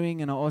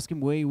engineering, and I ask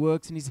him where he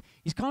works, and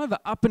he's kind of an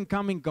up and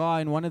coming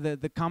guy in one of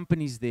the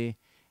companies there.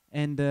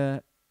 And I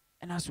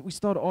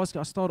start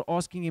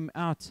asking him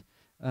out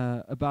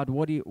about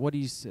what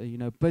he's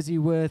busy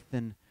with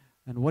and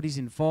what he's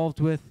involved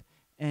with,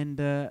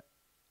 and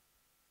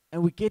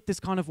we get this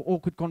kind of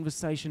awkward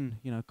conversation,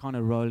 kind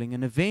of rolling,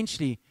 and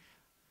eventually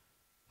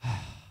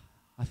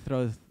I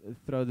throw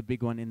the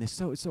big one in there.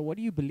 So what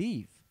do you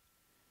believe?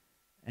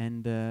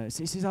 And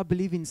so he says, I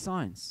believe in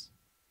science.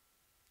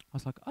 I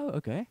was like, oh,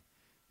 okay.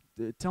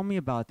 Tell me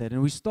about that.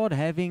 And we start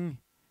having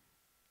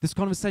this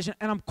conversation,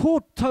 and I'm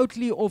caught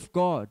totally off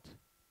guard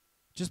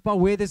just by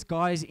where this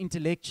guy is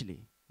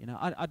intellectually.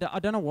 I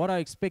don't know what I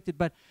expected,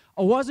 but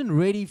I wasn't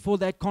ready for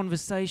that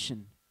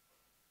conversation.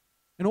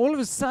 And all of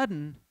a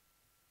sudden,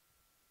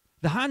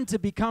 the hunter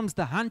becomes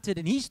the hunted,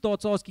 and he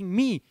starts asking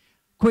me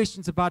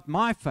questions about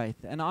my faith.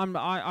 And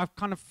I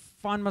kind of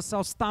find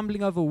myself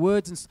stumbling over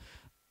words,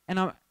 and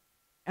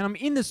I'm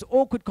in this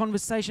awkward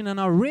conversation, and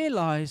I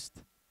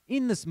realized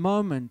in this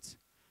moment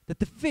that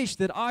the fish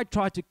that I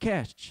tried to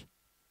catch,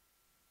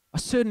 I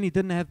certainly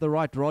didn't have the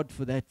right rod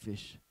for that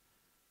fish.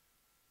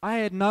 I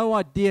had no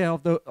idea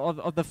of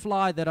the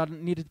fly that I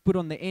needed to put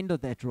on the end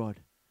of that rod.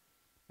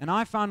 And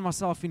I found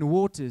myself in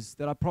waters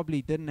that I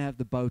probably didn't have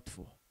the boat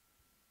for,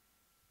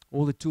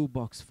 or the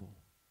toolbox for.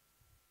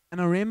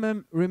 And I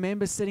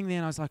remember sitting there,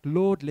 and I was like,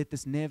 Lord, let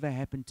this never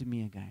happen to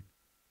me again.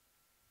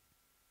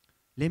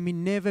 Let me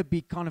never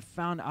be kind of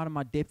found out of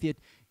my depth yet.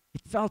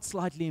 It felt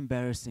slightly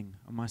embarrassing,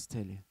 I must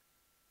tell you.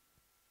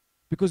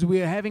 Because we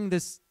were having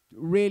this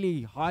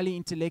really highly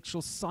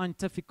intellectual,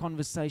 scientific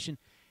conversation.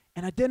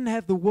 And I didn't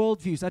have the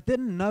worldviews. I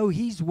didn't know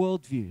his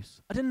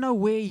worldviews. I didn't know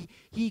where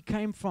he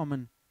came from.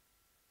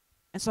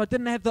 And so I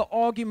didn't have the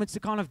arguments to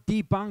kind of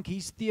debunk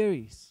his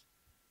theories.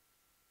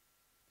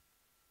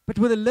 But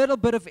with a little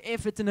bit of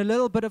effort and a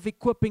little bit of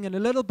equipping and a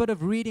little bit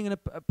of reading and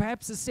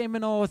perhaps a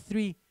seminar or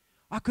three,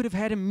 I could have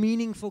had a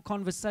meaningful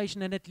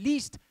conversation and at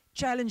least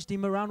challenged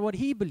him around what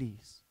he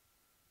believes.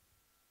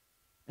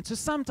 And so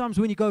sometimes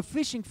when you go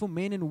fishing for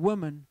men and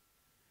women,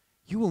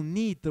 you will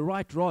need the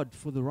right rod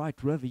for the right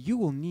river. You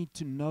will need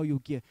to know your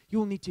gear. You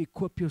will need to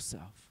equip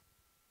yourself.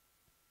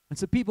 And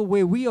so people,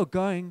 where we are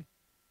going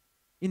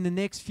in the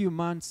next few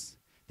months,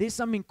 there's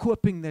some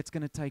equipping that's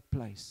going to take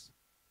place.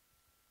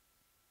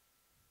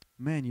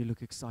 Man, you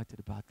look excited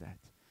about that.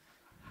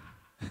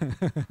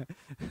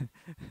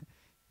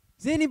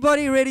 Is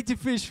anybody ready to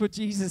fish for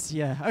Jesus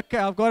here? Okay,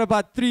 I've got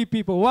about 3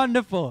 people.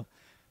 Wonderful.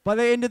 By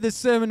the end of the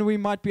sermon, we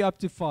might be up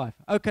to 5.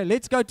 Okay,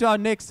 let's go to our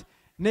next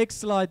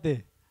slide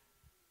there.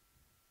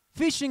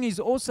 Fishing is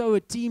also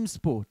a team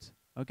sport,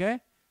 okay?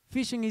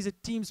 Fishing is a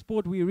team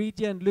sport. We read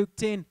here in Luke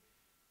 10.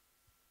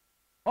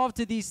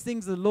 After these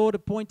things, the Lord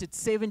appointed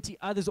 70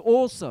 others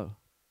also.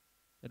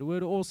 That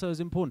word also is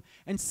important.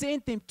 And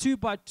sent them 2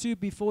 by 2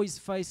 before his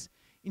face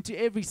into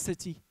every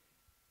city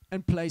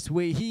and place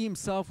where he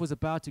himself was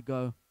about to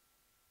go.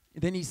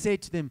 Then he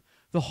said to them,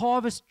 the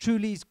harvest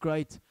truly is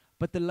great,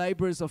 but the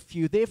laborers are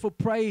few. Therefore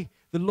pray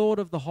the Lord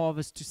of the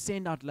harvest to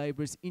send out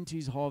laborers into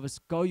his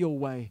harvest. Go your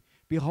way.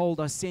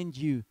 Behold, I send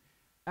you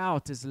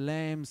out as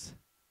lambs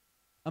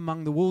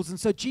among the wolves. And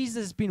so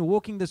Jesus has been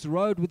walking this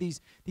road with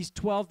these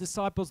 12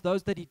 disciples,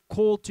 those that he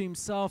called to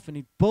himself, and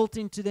he built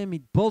into them,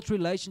 he built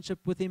relationship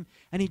with him,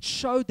 and he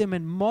showed them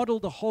and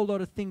modeled a whole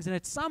lot of things. And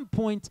at some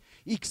point,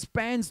 he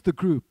expands the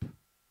group.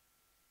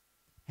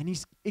 And he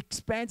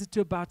expands it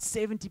to about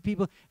 70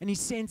 people, and he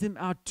sends them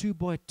out 2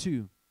 by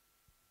 2.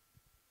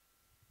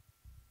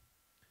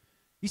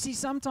 You see,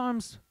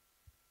 sometimes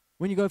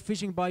when you go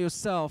fishing by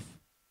yourself,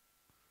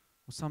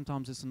 or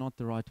sometimes it's not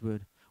the right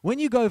word. When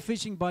you go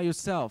fishing by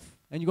yourself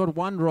and you got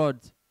one rod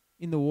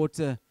in the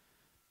water,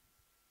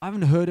 I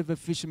haven't heard of a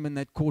fisherman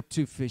that caught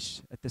 2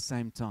 fish at the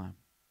same time.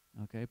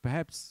 Okay,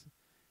 perhaps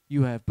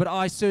you have, but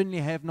I certainly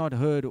have not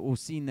heard or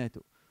seen that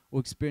or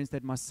experienced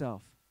that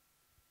myself.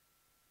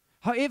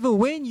 However,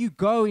 when you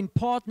go in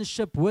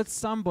partnership with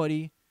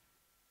somebody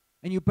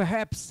and you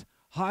perhaps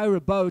hire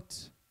a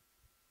boat,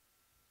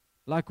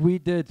 like we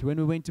did when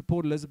we went to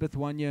Port Elizabeth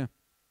one year,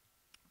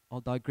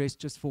 I'll digress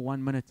just for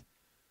 1 minute.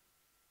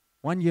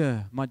 One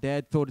year, my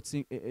dad thought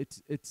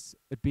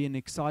it'd be an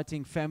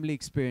exciting family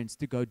experience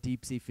to go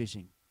deep sea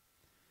fishing.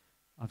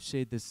 I've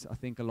shared this, I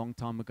think, a long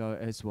time ago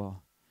as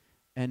well.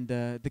 And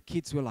the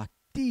kids were like,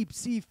 deep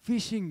sea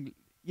fishing,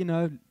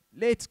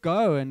 let's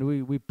go. And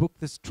we booked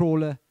this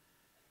trawler.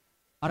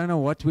 I don't know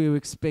what we were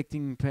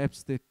expecting,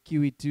 perhaps the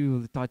QE2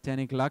 or the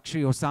Titanic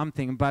Luxury or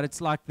something, but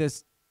it's like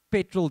this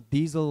petrol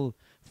diesel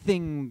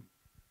thing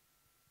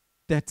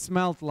that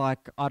smelled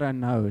like, I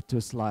don't know, it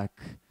was like,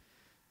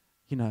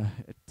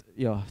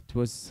 it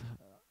was,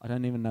 I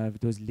don't even know if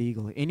it was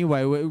legal.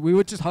 Anyway, we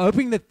were just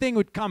hoping the thing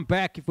would come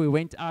back if we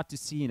went out to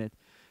sea in it.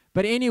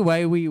 But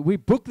anyway, we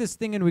booked this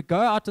thing and we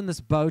go out on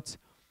this boat,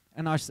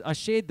 and I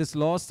shared this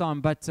last time,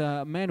 but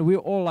man, we're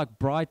all like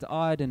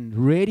bright-eyed and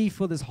ready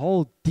for this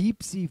whole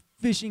deep-sea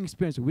fishing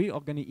experience. We are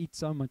going to eat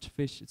so much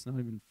fish, it's not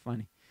even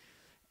funny.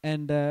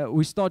 And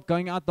we start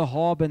going out the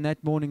harbor, and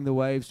that morning the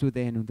waves were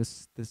there, and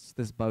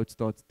this boat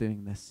starts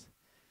doing this.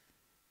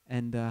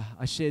 And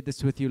I shared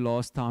this with you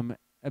last time.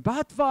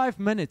 About 5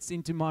 minutes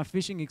into my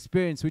fishing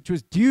experience, which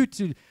was due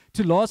to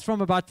last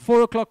from about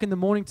 4 o'clock in the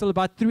morning till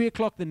about 3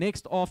 o'clock the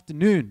next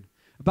afternoon,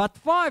 about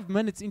 5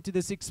 minutes into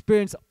this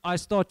experience, I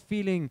start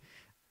feeling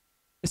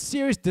a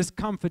serious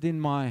discomfort in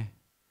my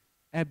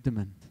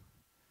abdomen.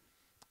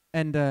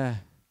 And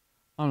I'm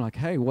like,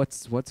 hey,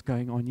 what's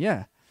going on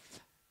here?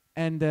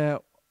 And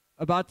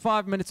about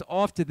 5 minutes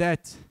after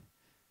that,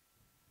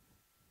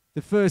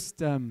 the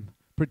first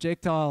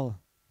projectile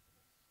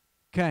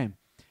came.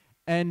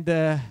 And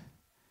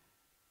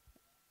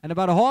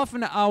about a half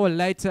an hour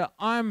later,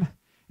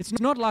 it's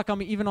not like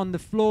I'm even on the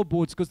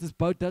floorboards, because this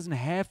boat doesn't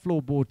have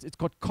floorboards. It's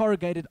got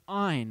corrugated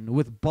iron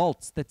with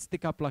bolts that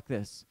stick up like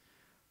this.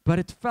 But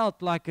it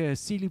felt like a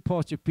Sealy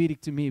Posturepedic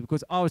to me,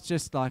 because I was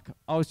just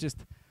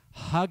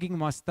hugging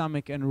my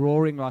stomach and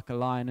roaring like a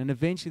lion. And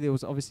eventually there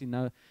was obviously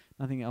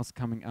nothing else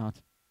coming out.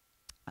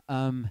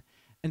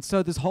 And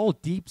so this whole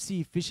deep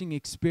sea fishing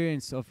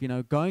experience of,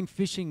 going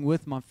fishing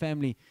with my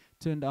family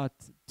turned out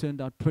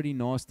pretty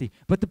nasty.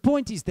 But the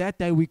point is, that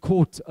day we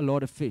caught a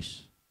lot of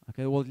fish.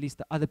 Okay, well, at least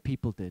the other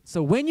people did.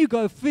 So when you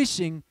go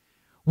fishing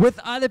with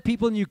other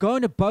people and you go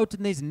in a boat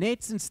and there's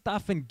nets and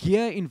stuff and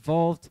gear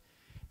involved,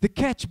 the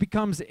catch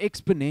becomes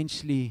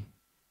exponentially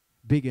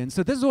bigger. And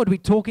so this is what we're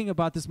talking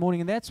about this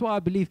morning. And that's why I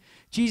believe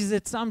Jesus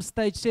at some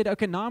stage said,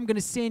 okay, now I'm going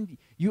to send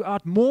you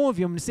out more of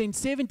you. I'm going to send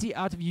 70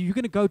 out of you. You're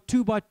going to go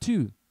 2 by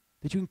 2.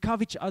 That you can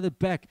cover each other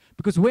back.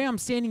 Because where I'm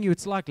sending you,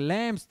 it's like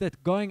lambs that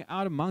are going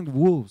out among the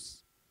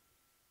wolves.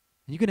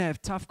 And you're going to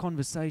have tough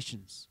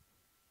conversations.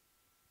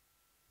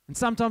 And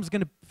sometimes it's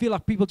going to feel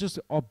like people just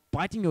are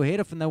biting your head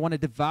off and they want to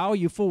devour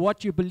you for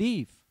what you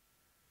believe.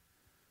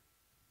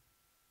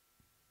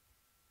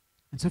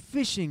 And so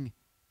fishing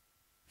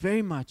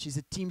very much is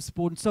a team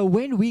sport. And so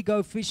when we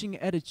go fishing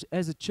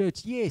as a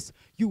church, yes,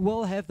 you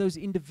will have those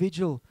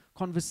individual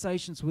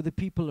conversations with the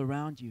people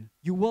around you.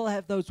 You will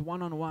have those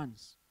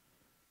one-on-ones.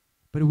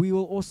 But we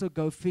will also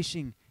go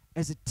fishing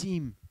as a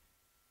team,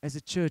 as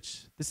a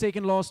church. The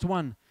second last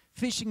one,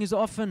 fishing is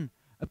often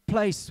a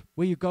place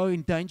where you go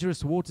in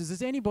dangerous waters.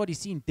 Has anybody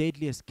seen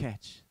Deadliest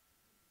Catch?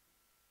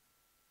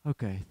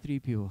 Okay, 3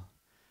 people.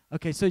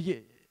 Okay, so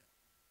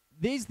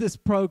there's this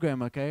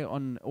program, okay,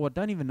 or I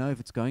don't even know if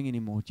it's going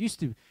anymore. It used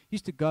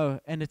to go,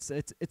 and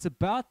it's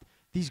about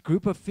these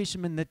group of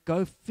fishermen that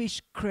go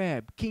fish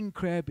crab, king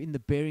crab in the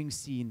Bering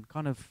Sea, and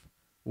kind of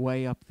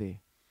way up there.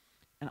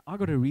 And I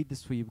got to read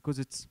this for you because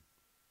it's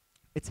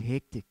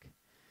hectic.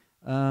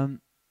 The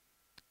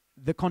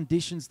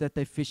conditions that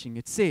they're fishing.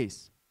 It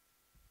says,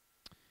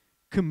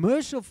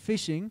 commercial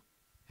fishing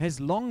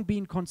has long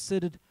been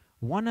considered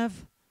one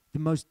of the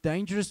most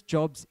dangerous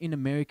jobs in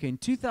America. In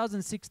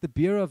 2006, the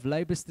Bureau of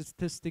Labor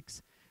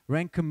Statistics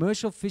ranked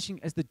commercial fishing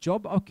as the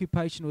job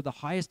occupation with the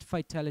highest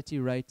fatality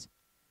rate,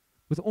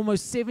 with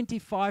almost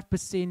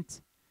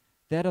 75%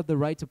 that of the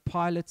rate of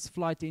pilots,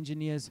 flight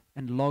engineers,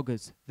 and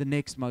loggers, the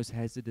next most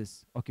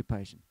hazardous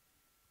occupation.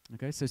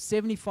 Okay, so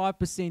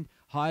 75%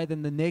 higher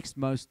than the next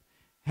most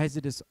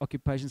hazardous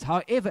occupations.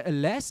 However,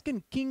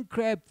 Alaskan king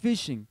crab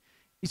fishing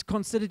is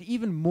considered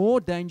even more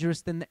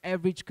dangerous than the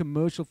average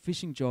commercial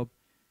fishing job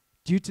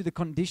due to the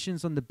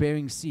conditions on the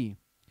Bering Sea.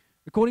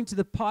 According to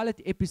the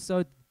pilot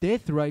episode,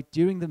 death rate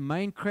during the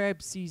main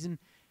crab season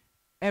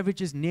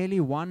averages nearly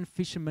 1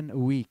 fisherman a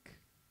week.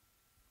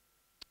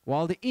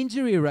 While the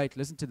injury rate,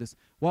 listen to this,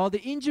 while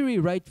the injury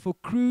rate for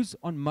crews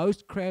on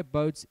most crab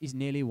boats is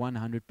nearly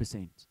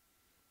 100%,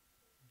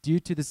 due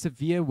to the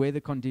severe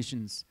weather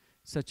conditions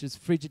such as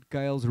frigid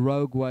gales,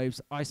 rogue waves,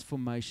 ice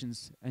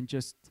formations, and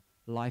just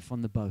life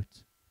on the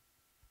boat.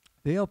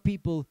 There are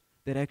people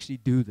that actually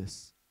do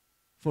this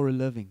for a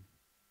living.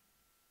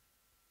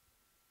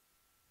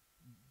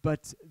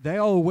 But they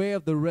are aware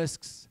of the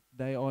risks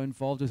they are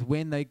involved with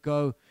when they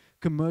go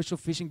commercial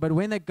fishing. But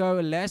when they go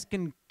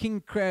Alaskan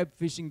king crab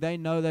fishing, they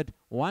know that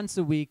once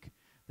a week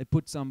they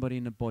put somebody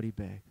in a body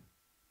bag.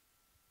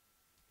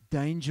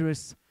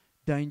 Dangerous,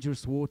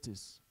 dangerous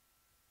waters.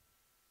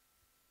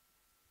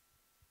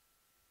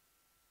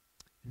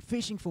 And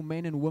fishing for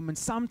men and women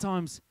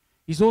sometimes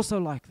is also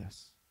like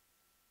this.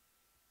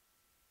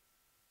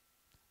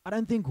 I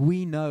don't think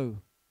we know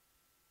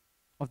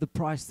of the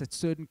price that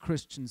certain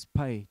Christians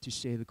pay to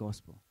share the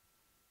gospel.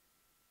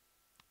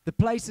 The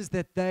places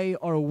that they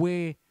are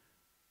aware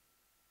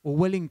or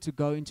willing to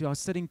go into. I was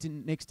sitting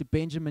next to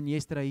Benjamin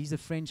yesterday. He's a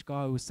French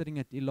guy who was sitting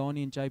at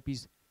Ilani and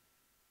JP's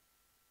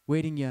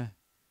wedding here.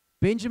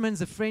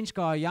 Benjamin's a French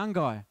guy, a young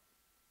guy.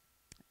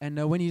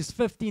 And when he was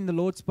 15, the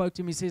Lord spoke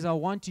to him. He says, I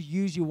want to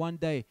use you one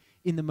day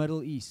in the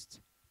Middle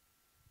East.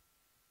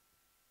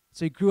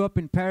 So he grew up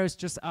in Paris,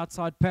 just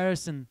outside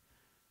Paris, and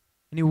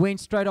he went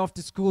straight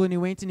after school, and he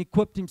went and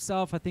equipped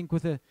himself, I think,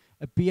 with a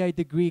BA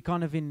degree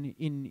kind of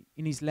in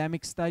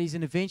Islamic studies,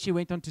 and eventually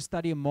went on to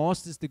study a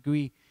master's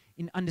degree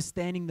in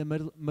understanding the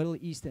Middle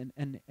East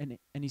and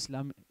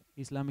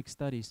Islamic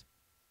studies.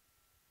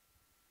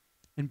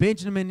 And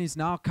Benjamin is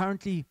now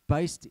currently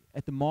based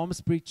at the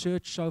Malmesbury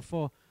Church,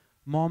 Shofar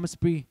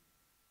Malmesbury,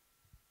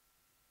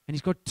 and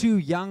he's got 2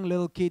 young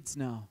little kids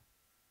now.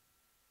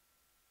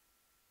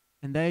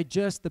 And they're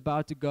just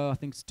about to go, I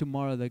think it's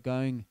tomorrow, they're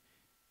going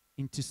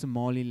into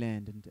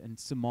Somaliland and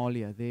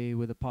Somalia, there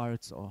where the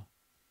pirates are.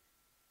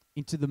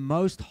 Into the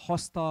most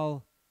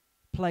hostile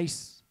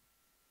place,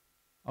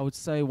 I would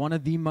say one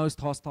of the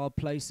most hostile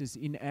places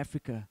in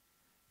Africa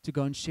to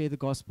go and share the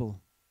gospel.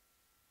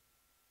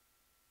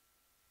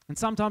 And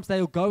sometimes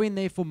they'll go in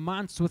there for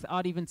months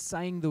without even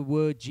saying the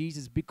word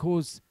Jesus,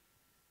 because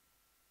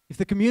if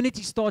the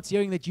community starts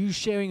hearing that you're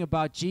sharing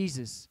about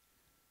Jesus,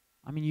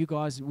 I mean, you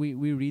guys, we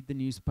read the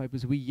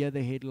newspapers, we hear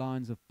the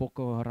headlines of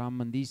Boko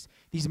Haram and these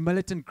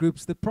militant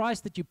groups. The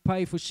price that you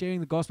pay for sharing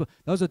the gospel,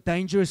 those are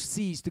dangerous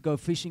seas to go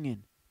fishing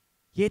in.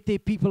 Yet there are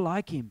people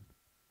like him.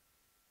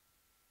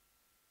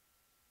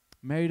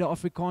 Married an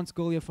Afrikaans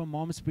girl here from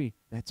Malmesbury.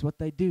 That's what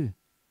they do.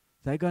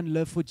 They go and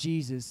live for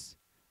Jesus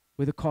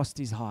where the cost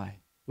is high,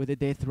 where the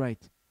death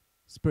rate,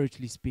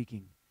 spiritually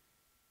speaking,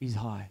 is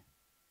high.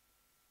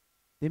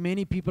 There are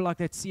many people like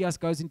that. Sias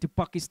goes into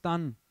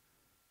Pakistan.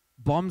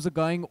 Bombs are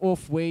going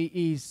off where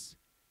he is.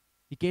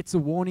 He gets a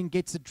warning,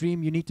 gets a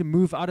dream. You need to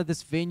move out of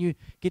this venue.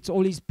 Gets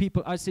all these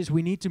people out, says,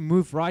 we need to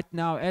move right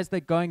now. As they're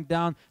going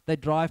down, they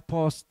drive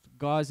past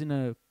guys in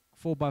a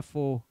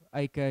 4x4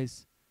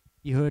 AKs.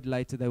 He heard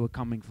later they were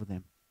coming for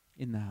them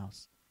in the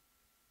house.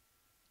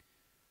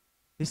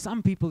 There's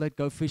some people that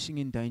go fishing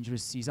in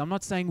dangerous seas. I'm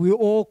not saying we're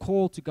all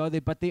called to go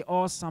there, but there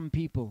are some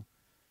people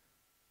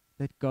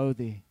that go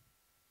there.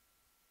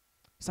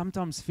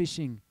 Sometimes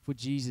fishing for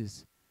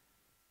Jesus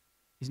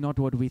is not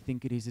what we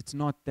think it is. It's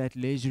not that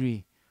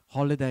leisurely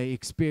holiday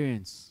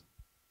experience.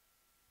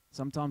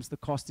 Sometimes the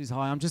cost is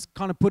high. I'm just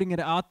kind of putting it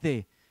out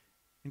there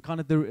and kind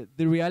of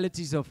the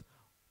realities of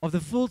the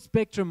full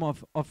spectrum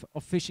of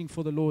fishing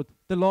for the Lord.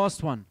 The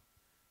last one,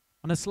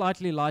 on a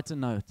slightly lighter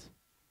note,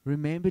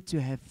 remember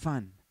to have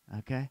fun,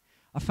 okay?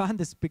 I found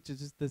this picture,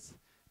 just this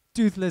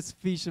toothless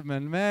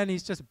fisherman. Man,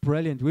 he's just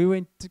brilliant.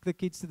 We took the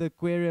kids to the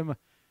aquarium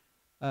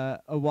a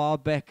while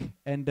back,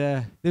 and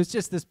there was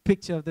just this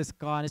picture of this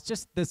guy, and it's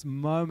just this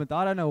moment.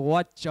 I don't know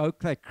what joke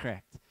they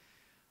cracked,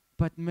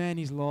 but man,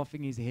 he's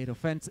laughing his head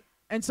off.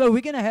 And so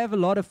we're going to have a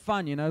lot of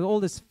fun, all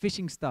this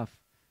fishing stuff.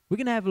 We're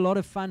going to have a lot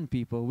of fun,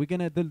 people. You're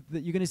going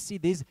to see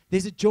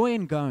there's a joy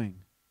in going.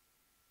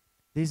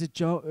 There's a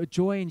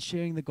joy in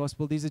sharing the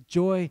gospel. There's a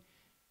joy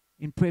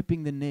in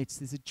prepping the nets.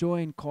 There's a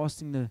joy in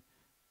casting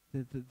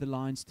the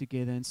lines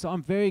together. And so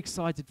I'm very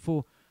excited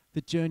for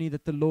the journey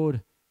that the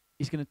Lord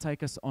is going to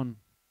take us on.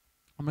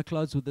 I'm going to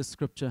close with this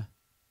scripture.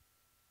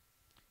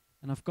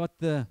 And I've got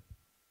the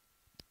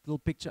little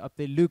picture up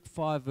there, Luke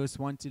 5, verse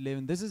 1 to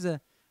 11. This is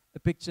a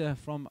picture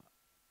from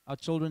our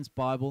children's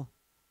Bible.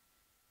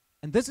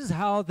 And this is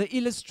how the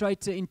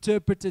illustrator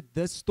interpreted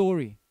this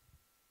story.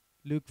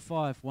 Luke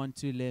 5, 1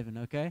 to 11,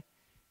 okay?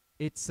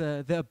 It's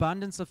the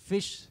abundance of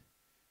fish.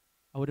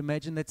 I would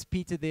imagine that's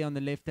Peter there on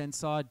the left-hand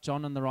side,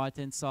 John on the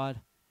right-hand side.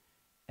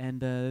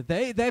 And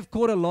they've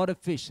caught a lot of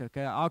fish,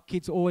 okay? Our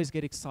kids always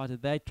get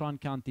excited. They try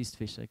and count these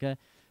fish, okay?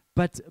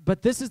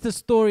 But this is the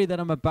story that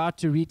I'm about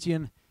to read to you.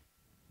 And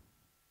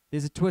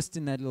there's a twist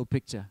in that little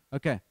picture.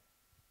 Okay.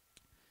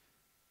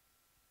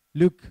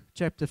 Luke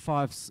chapter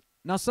 5.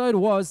 Now so it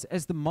was,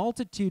 as the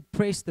multitude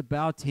pressed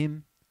about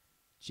him,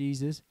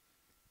 Jesus,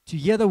 to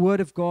hear the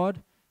word of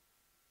God,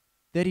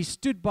 that he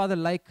stood by the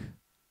lake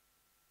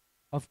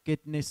of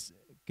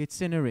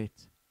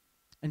Gennesaret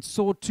and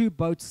saw two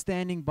boats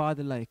standing by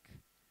the lake.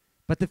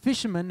 But the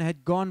fishermen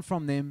had gone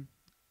from them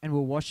and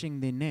were washing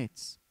their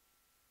nets.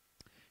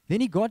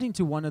 Then he got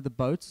into one of the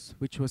boats,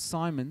 which was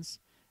Simon's,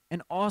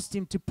 and asked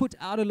him to put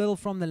out a little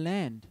from the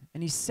land.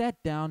 And he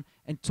sat down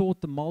and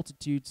taught the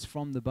multitudes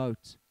from the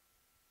boat.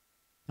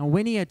 Now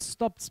when he had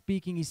stopped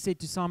speaking, he said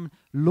to Simon,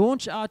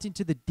 "Launch out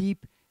into the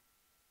deep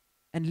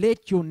and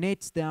let your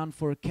nets down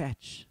for a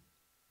catch."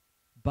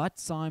 But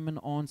Simon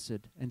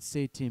answered and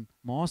said to him,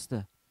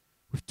 "Master,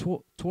 we've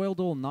toiled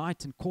all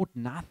night and caught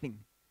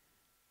nothing.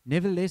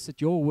 Nevertheless,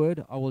 at your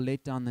word, I will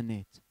let down the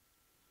net."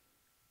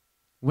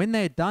 When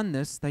they had done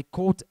this, they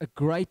caught a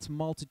great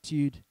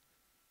multitude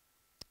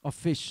of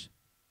fish,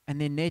 and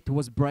their net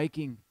was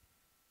breaking.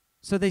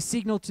 So they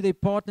signaled to their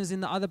partners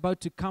in the other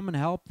boat to come and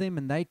help them,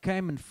 and they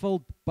came and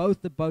filled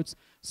both the boats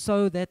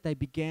so that they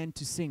began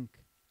to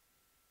sink.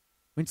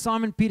 When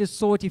Simon Peter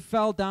saw it, he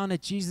fell down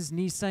at Jesus'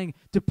 knees, saying,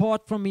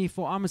 "Depart from me,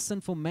 for I'm a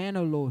sinful man,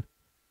 O Lord."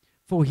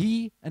 For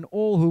he and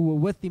all who were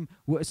with him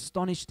were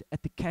astonished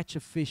at the catch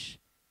of fish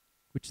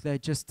which they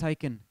had just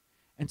taken.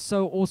 And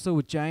so also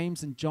were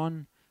James and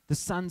John, the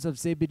sons of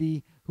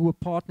Zebedee, who were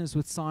partners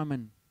with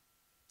Simon.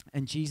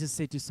 And Jesus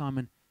said to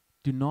Simon,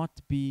 "Do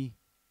not be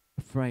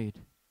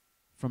afraid.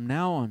 From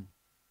now on,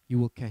 you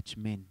will catch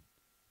men."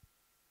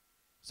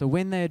 So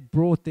when they had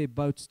brought their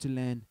boats to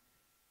land,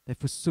 they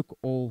forsook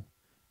all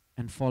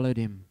and followed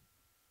him.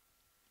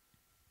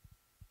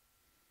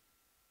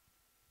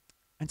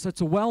 And so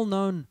it's a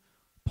well-known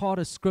part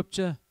of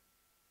Scripture.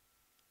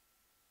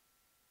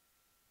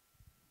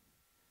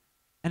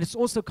 And it's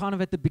also kind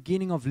of at the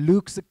beginning of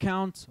Luke's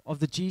account of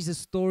the Jesus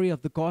story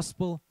of the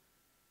gospel.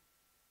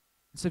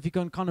 So if you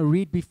can kind of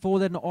read before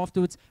that and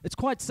afterwards, it's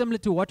quite similar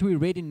to what we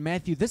read in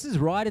Matthew. This is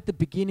right at the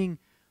beginning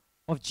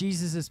of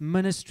Jesus'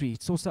 ministry.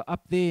 It's also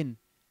up there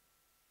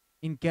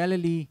in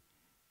Galilee.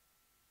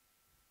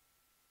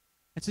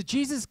 And so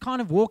Jesus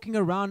kind of walking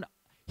around,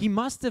 he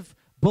must have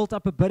built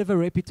up a bit of a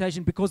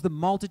reputation because the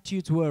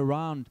multitudes were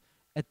around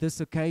at this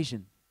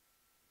occasion.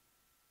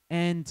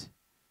 And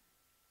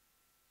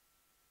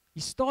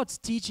he starts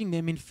teaching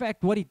them. In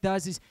fact, what he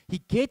does is he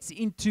gets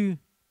into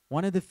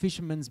one of the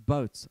fishermen's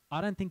boats.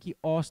 I don't think he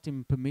asked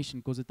him permission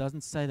because it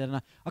doesn't say that.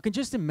 And I can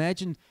just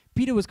imagine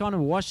Peter was kind of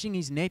washing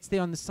his nets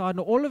there on the side, and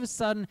all of a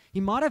sudden he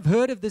might have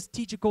heard of this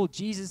teacher called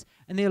Jesus,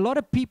 and there are a lot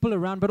of people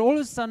around, but all of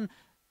a sudden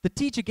the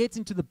teacher gets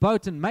into the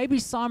boat, and maybe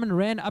Simon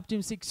ran up to him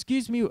and said,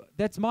 "Excuse me,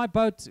 that's my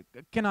boat.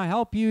 Can I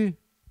help you?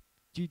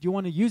 Do you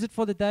want to use it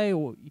for the day?"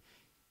 Or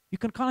you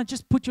can kind of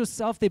just put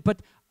yourself there.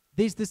 But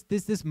there's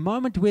this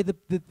moment where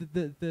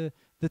the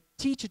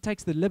teacher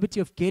takes the liberty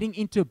of getting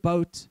into a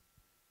boat,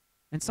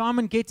 and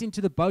Simon gets into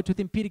the boat with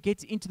him. Peter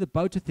gets into the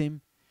boat with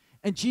him,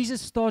 and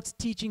Jesus starts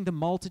teaching the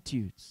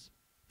multitudes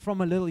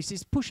from a little. He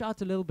says, "Push out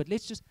a little bit.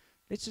 Let's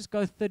just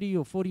go 30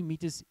 or 40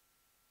 meters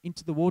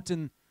into the water."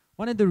 And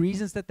one of the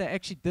reasons that they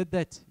actually did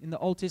that in the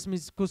Old Testament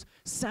is because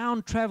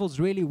sound travels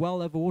really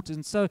well over water.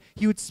 And so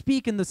he would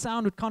speak and the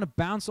sound would kind of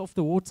bounce off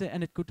the water,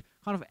 and it could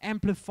kind of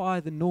amplify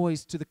the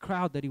noise to the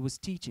crowd that he was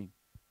teaching.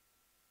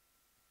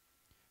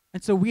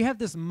 And so we have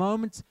this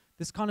moment,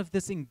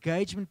 this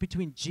engagement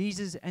between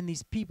Jesus and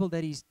these people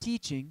that he's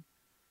teaching.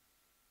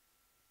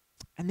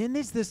 And then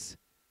there's this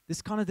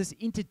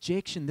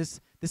interjection, this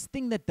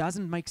thing that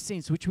doesn't make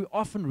sense, which we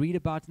often read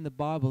about in the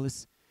Bible,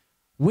 is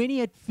when he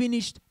had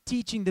finished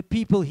teaching the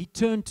people, he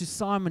turned to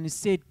Simon and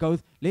said,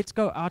 let's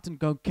go out and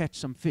go catch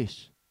some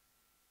fish.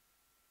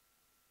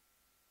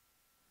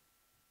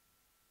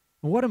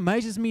 And what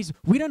amazes me is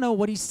we don't know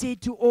what he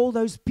said to all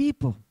those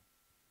people.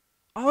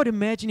 I would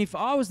imagine if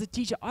I was the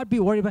teacher, I'd be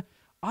worried about,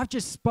 I've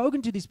just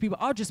spoken to these people.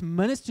 I've just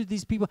ministered to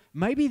these people.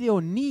 Maybe there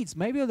are needs.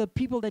 Maybe they're the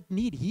people that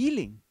need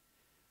healing.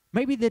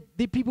 Maybe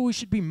they're people we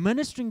should be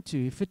ministering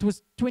to. If it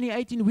was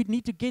 2018, we'd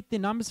need to get their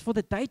numbers for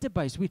the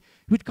database.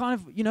 We'd kind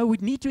of,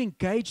 we'd need to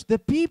engage the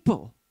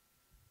people.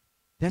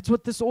 That's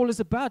what this all is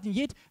about. And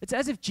yet, it's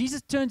as if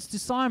Jesus turns to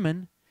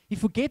Simon. He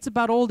forgets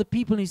about all the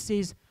people and he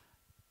says,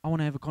 I want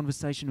to have a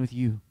conversation with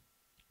you.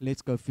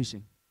 Let's go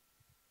fishing.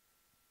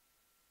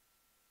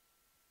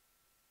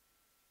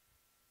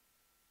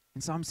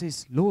 And Simon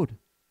says, Lord,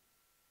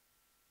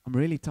 I'm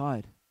really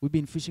tired. We've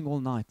been fishing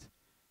all night.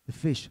 The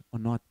fish are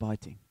not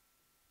biting.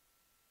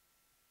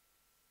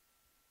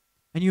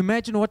 And you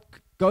imagine what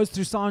goes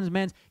through Simon's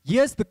mind.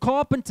 Here's the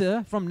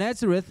carpenter from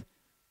Nazareth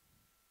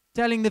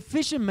telling the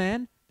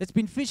fisherman that's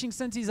been fishing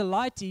since he's a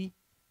lighty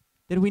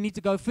that we need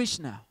to go fish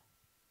now.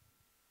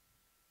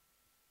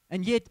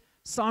 And yet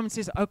Simon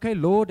says, okay,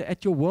 Lord,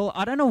 at your will.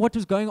 I don't know what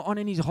was going on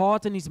in his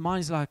heart and his mind.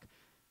 He's like,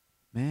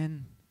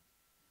 man,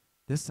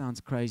 this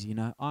sounds crazy.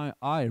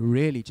 I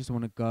really just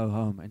want to go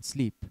home and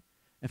sleep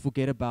and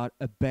forget about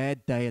a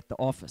bad day at the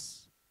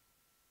office.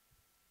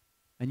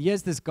 And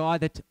here's this guy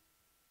that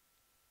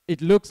it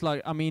looks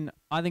like,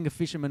 I think a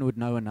fisherman would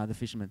know another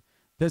fisherman.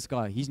 This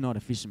guy, he's not a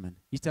fisherman.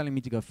 He's telling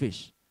me to go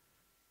fish.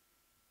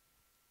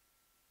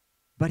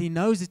 But he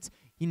knows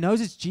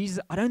it's Jesus.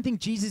 I don't think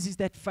Jesus is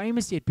that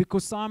famous yet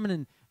because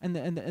Simon and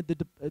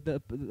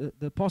the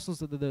apostles,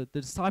 the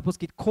disciples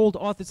get called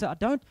Arthur. So I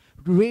don't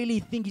really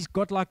think he's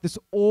got like this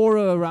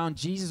aura around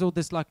Jesus or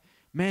this like,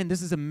 man,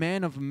 this is a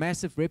man of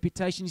massive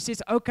reputation. He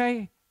says,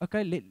 okay,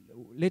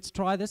 let's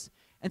try this.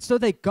 And so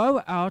they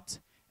go out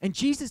and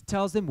Jesus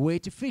tells them where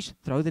to fish.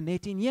 Throw the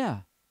net in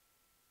here.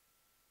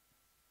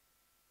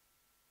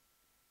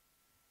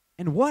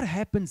 And what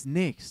happens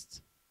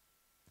next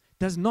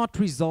does not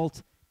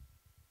result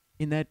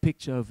in that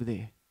picture over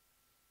there.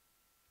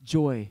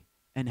 Joy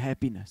and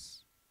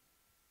happiness.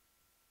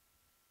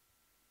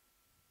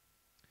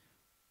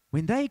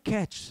 When they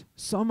catch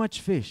so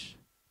much fish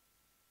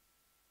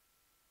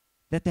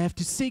that they have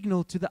to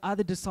signal to the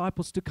other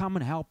disciples to come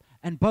and help,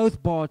 and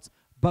both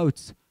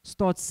boats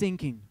start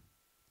sinking.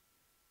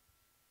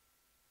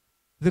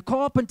 The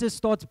carpenter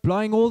starts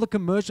blowing all the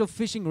commercial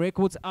fishing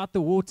records out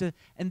the water,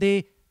 and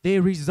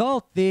their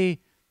result, their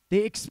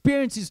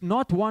experience is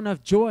not one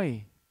of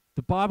joy.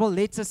 The Bible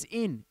lets us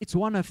in. It's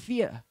one of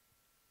fear.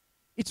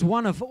 It's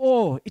one of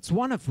awe. It's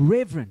one of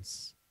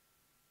reverence.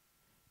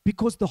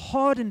 Because the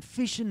hardened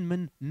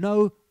fishermen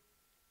know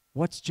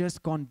what's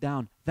just gone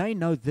down. They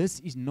know this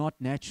is not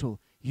natural.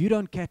 You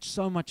don't catch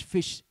so much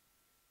fish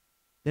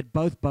that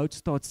both boats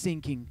start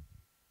sinking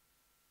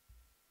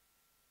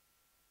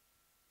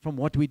from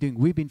what we're doing.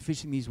 We've been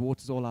fishing these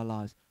waters all our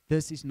lives.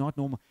 This is not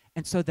normal.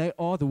 And so they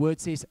are, the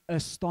word says,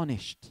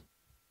 astonished.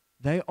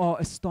 They are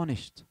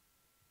astonished.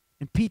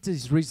 And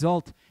Peter's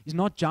result is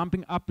not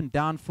jumping up and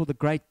down for the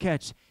great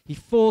catch. He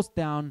falls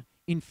down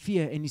in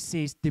fear and he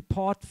says,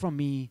 depart from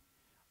me.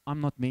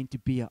 I'm not meant to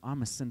be here.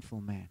 I'm a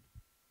sinful man.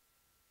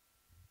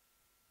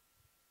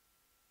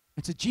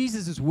 And so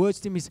Jesus'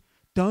 words to him is,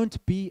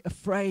 don't be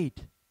afraid.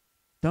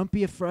 Don't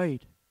be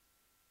afraid.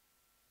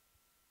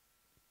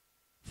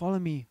 Follow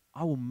me.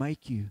 I will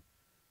make you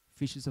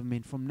fishers of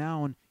men. From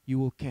now on, you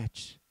will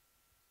catch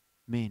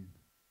men.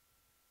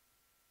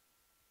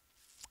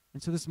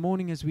 And so this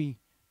morning as we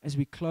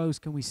close,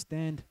 can we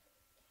stand?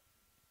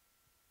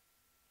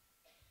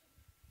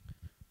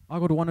 I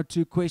got one or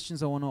two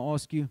questions I want to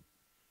ask you.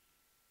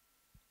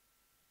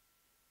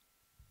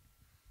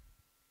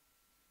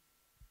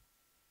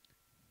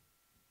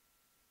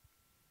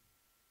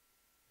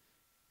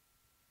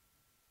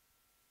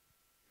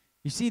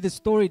 You see, the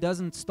story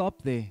doesn't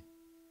stop there.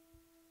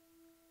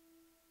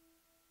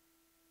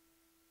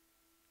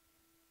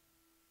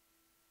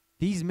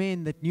 These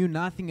men that knew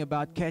nothing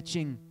about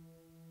catching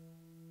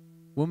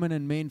women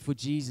and men for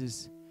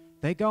Jesus,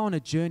 they go on a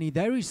journey.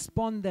 They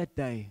respond that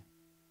day.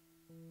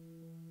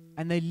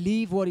 And they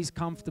leave what is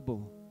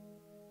comfortable.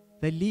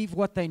 They leave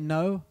what they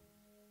know.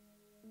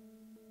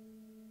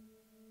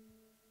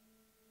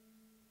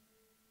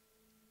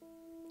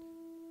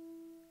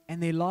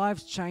 And their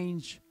lives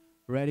change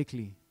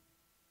radically.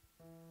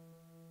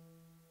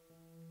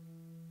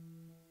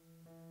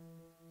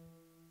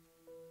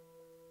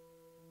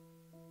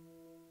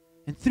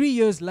 And 3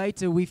 years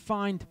later, we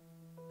find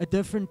a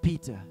different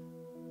Peter,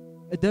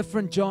 a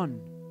different John,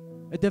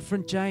 a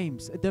different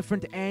James, a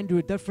different Andrew,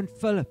 a different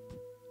Philip.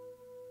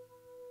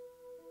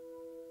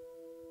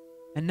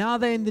 And now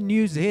they're in the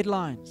news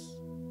headlines,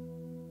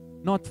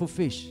 not for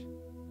fish,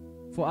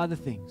 for other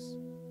things.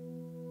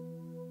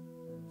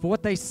 For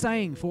what they're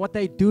saying, for what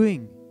they're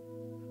doing,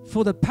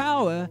 for the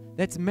power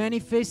that's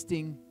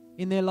manifesting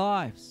in their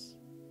lives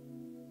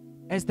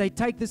as they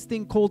take this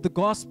thing called the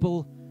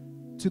gospel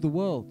to the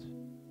world.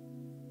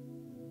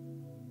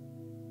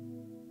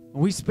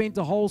 And we spent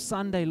a whole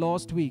Sunday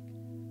last week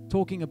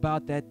talking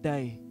about that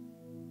day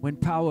when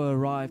power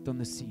arrived on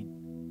the scene.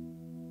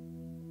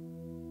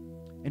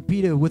 And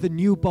Peter, with a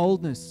new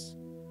boldness,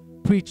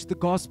 preached the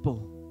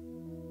gospel.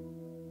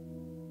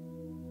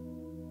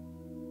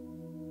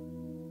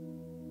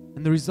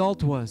 And the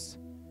result was,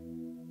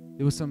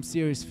 there was some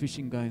serious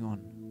fishing going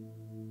on.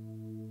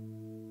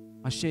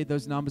 I shared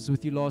those numbers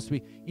with you last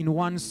week. In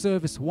one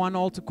service, one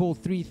altar call,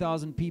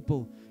 3,000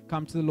 people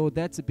come to the Lord.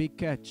 That's a big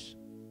catch.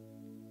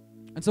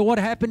 And so what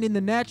happened in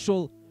the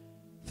natural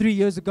 3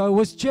 years ago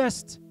was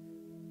just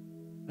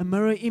a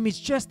mirror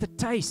image, just a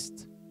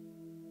taste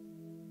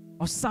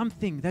of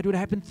something that would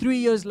happen 3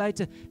 years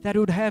later that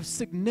would have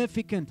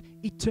significant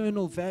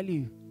eternal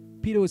value.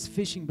 Peter was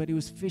fishing, but he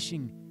was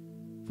fishing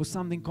for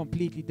something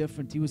completely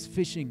different. He was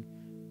fishing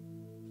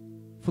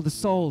for the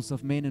souls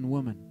of men and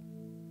women.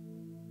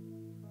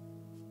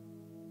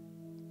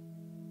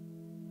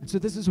 And so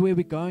this is where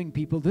we're going,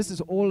 people. This is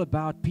all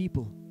about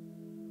people.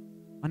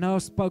 I know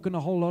I've spoken a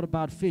whole lot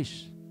about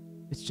fish.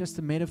 It's just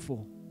a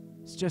metaphor.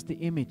 It's just the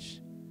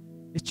image.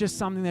 It's just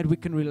something that we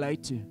can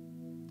relate to.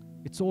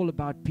 It's all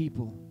about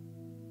people.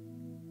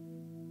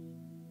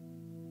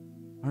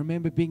 I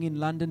remember being in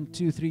London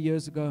 2-3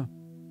 years ago.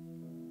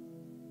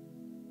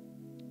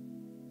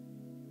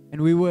 And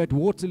we were at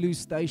Waterloo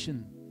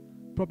Station,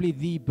 probably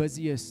the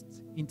busiest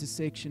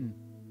intersection.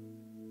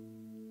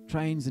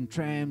 Trains and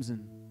trams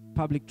and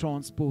public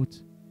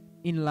transport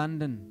in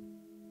London.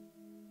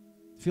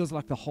 It feels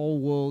like the whole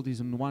world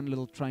is in one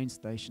little train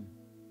station.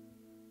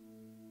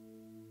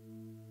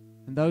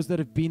 And those that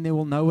have been there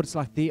will know what it's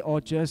like. There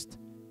are just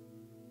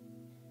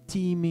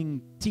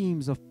teeming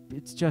teams of,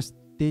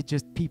 they're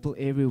just people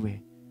everywhere.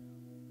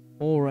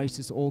 All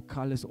races, all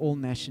colors, all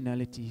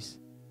nationalities.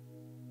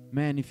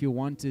 Man, if you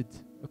wanted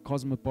a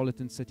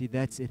cosmopolitan city,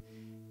 that's it.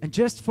 And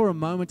just for a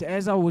moment,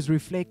 as I was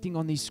reflecting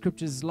on these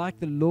scriptures, it's like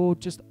the Lord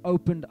just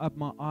opened up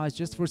my eyes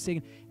just for a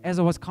second. As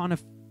I was kind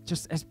of,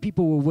 just as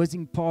people were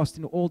whizzing past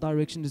in all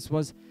directions,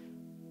 the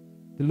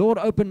Lord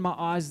opened my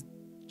eyes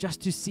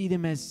just to see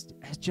them as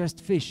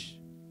just fish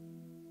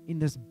in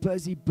this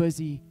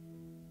busy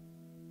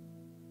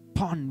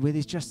pond where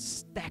there's just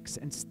stacks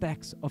and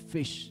stacks of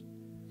fish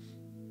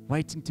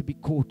waiting to be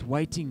caught,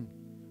 waiting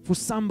for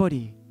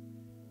somebody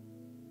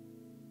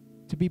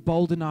to be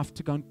bold enough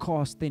to go and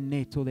cast their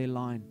net or their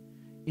line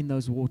in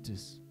those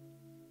waters.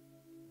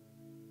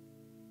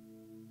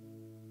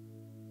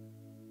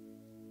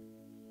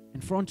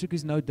 And Franschhoek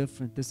is no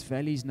different. This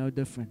valley is no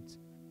different.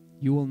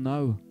 You will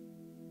know.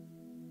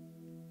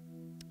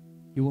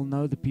 You will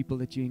know the people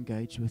that you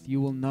engage with. You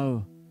will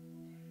know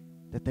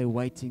that they're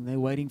waiting. They're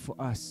waiting for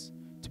us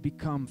to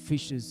become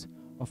fishers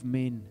of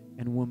men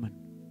and women.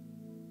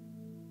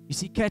 You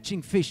see,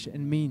 catching fish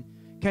and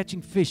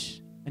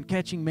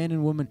catching men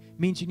and women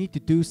means you need to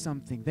do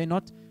something.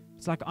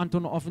 It's like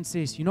Anton often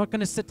says, you're not going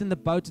to sit in the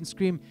boat and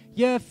scream,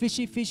 yeah,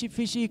 fishy, fishy,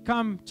 fishy,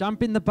 come,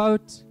 jump in the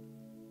boat.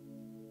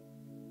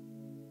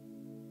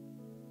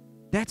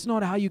 That's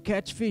not how you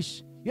catch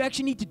fish. You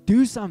actually need to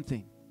do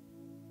something.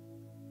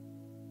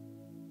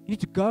 You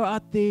need to go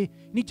out there.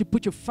 You need to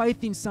put your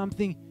faith in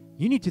something.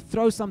 You need to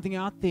throw something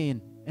out there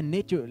and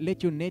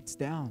let your nets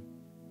down.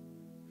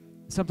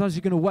 Sometimes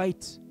you're going to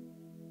wait.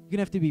 You're going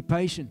to have to be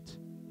patient.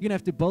 You're going to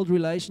have to build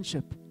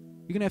relationship.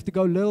 You're going to have to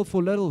go little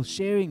for little,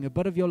 sharing a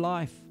bit of your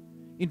life,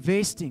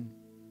 investing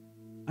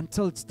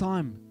until it's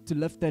time to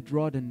lift that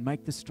rod and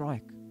make the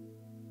strike.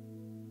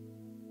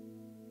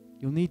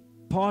 You'll need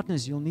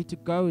partners. You'll need to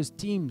go as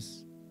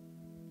teams.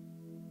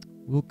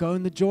 We'll go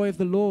in the joy of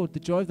the Lord. The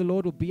joy of the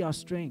Lord will be our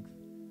strength.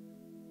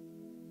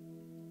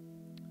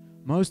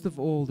 Most of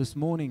all, this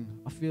morning,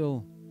 I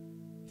feel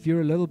if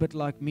you're a little bit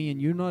like me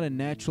and you're not a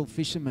natural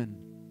fisherman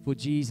for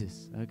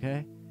Jesus,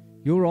 okay?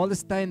 You'll rather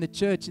stay in the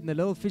church in the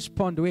little fish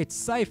pond where it's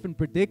safe and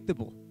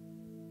predictable.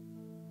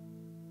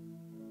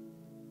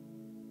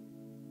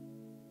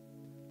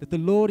 That the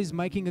Lord is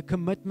making a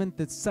commitment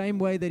the same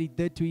way that He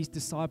did to His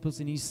disciples,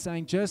 and He's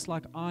saying, just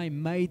like I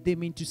made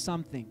them into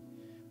something,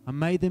 I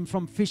made them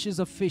from fishers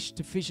of fish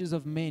to fishers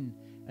of men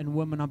and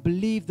women. I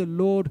believe the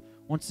Lord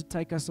wants to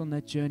take us on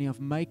that journey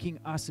of making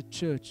us a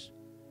church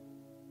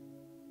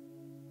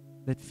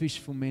that fish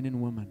for men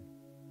and women.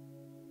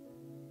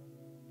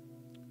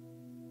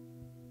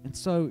 And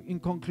so, in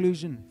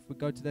conclusion, if we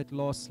go to that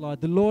last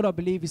slide, the Lord, I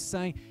believe, is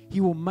saying He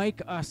will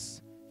make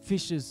us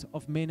fishers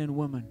of men and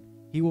women.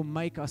 He will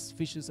make us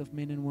fishers of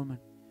men and women.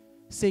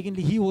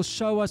 Secondly, He will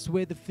show us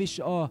where the fish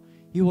are.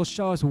 He will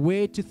show us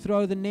where to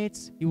throw the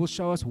nets. He will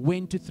show us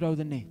when to throw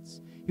the nets.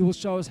 He will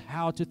show us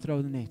how to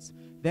throw the nets.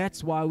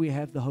 That's why we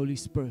have the Holy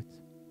Spirit.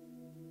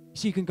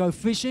 So you can go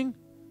fishing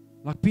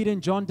like Peter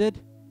and John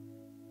did.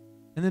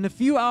 And then a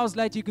few hours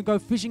later, you can go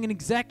fishing in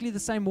exactly the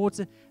same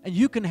water, and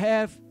you can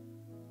have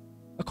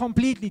a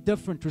completely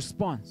different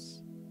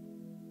response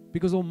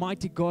because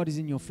Almighty God is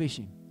in your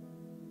fishing.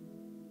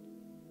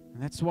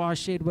 And that's why I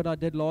shared what I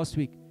did last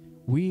week.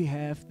 We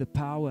have the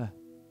power.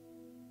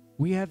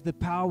 We have the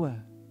power.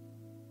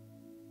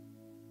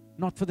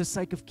 Not for the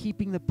sake of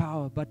keeping the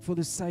power, but for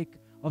the sake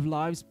of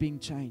lives being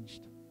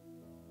changed.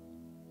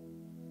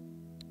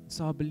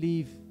 So I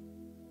believe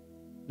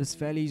this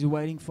valley is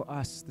waiting for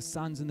us, the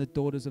sons and the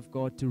daughters of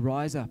God, to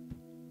rise up,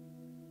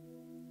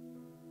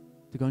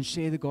 to go and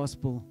share the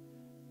gospel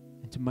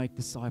and to make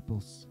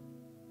disciples.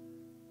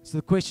 So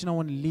the question I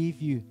want to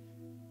leave you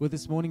with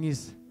this morning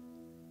is,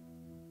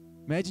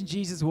 imagine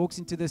Jesus walks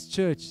into this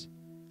church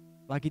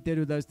like he did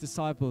with those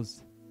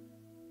disciples.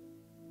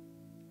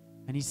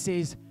 And he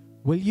says,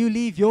 will you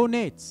leave your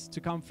nets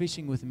to come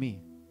fishing with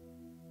me?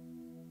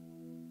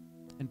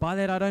 And by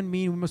that I don't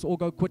mean we must all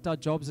go quit our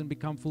jobs and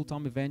become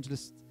full-time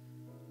evangelists.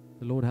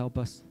 The Lord help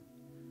us.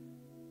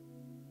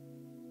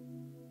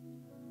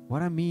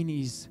 What I mean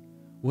is,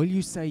 will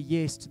you say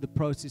yes to the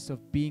process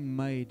of being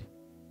made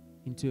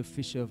into a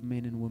fisher of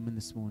men and women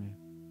this morning?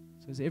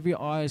 So as every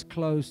eye is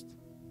closed,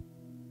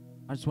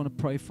 I just want to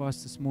pray for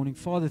us this morning.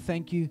 Father,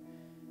 thank you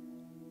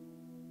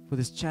for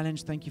this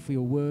challenge. Thank you for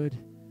your word.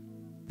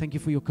 Thank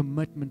you for your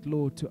commitment,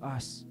 Lord, to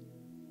us.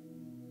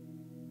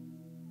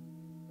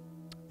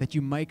 That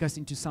you make us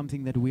into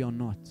something that we are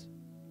not.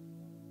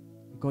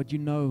 God, you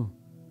know,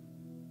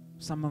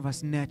 some of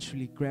us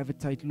naturally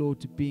gravitate, Lord,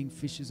 to being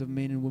fishers of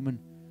men and women.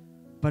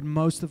 But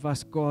most of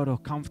us, God, are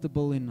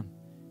comfortable in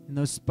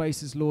those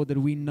spaces, Lord, that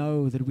we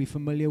know, that we're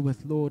familiar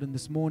with, Lord. And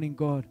this morning,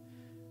 God,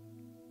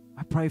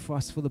 I pray for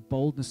us for the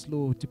boldness,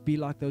 Lord, to be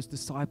like those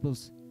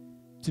disciples,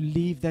 to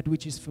leave that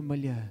which is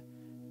familiar,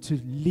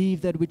 to leave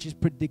that which is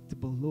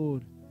predictable,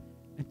 Lord,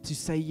 and to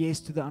say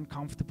yes to the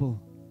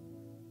uncomfortable.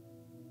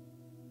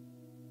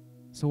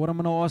 So what I'm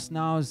going to ask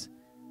now is,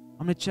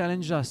 I'm going to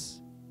challenge us.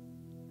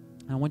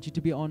 And I want you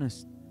to be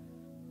honest.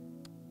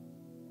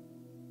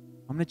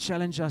 I'm going to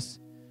challenge us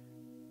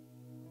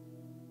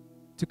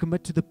to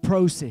commit to the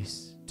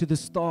process, to the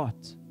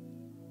start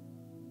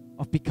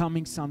of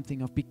becoming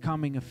something, of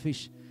becoming a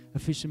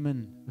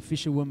fisherman, a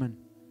fisherwoman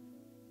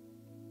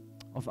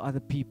of other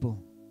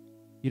people.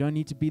 You don't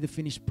need to be the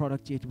finished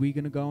product yet. We're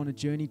going to go on a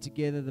journey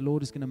together. The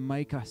Lord is going to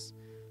make us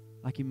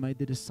like He made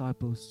the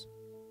disciples.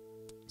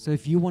 So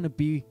if you want to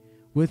be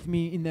with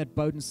me in that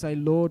boat and say,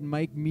 Lord,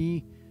 make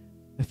me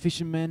a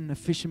fisherman, a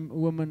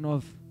fisherwoman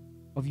of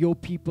your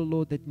people,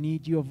 Lord, that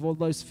need you, of all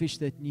those fish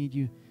that need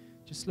you,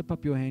 just slip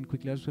up your hand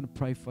quickly. I just want to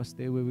pray for us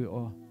there where we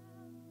are.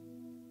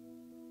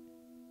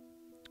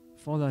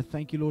 Father, I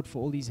thank you, Lord, for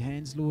all these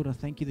hands, Lord. I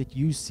thank you that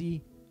you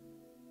see,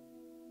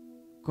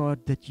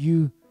 God, that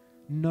you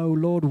know,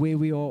 Lord, where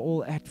we are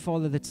all at,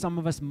 Father, that some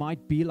of us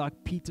might be like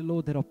Peter,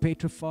 Lord, that are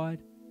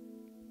petrified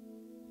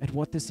at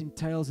what this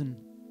entails. And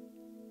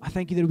I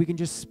thank you that we can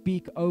just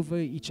speak over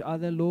each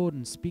other, Lord,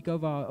 and speak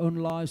over our own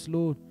lives,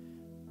 Lord.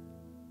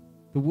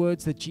 The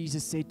words that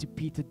Jesus said to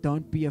Peter,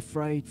 don't be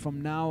afraid.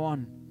 From now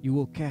on, you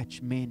will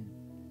catch men.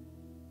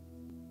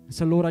 And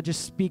so, Lord, I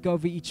just speak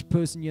over each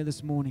person here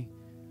this morning.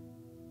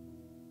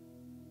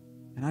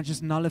 And I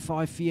just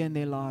nullify fear in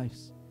their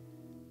lives.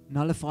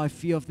 Nullify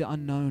fear of the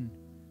unknown.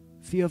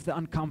 Fear of the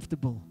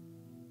uncomfortable.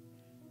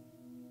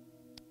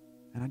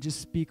 And I just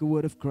speak a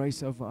word of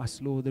grace over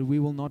us, Lord, that we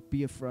will not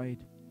be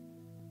afraid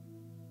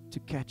to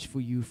catch for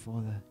you,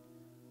 Father.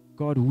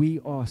 God, we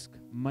ask,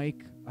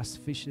 make us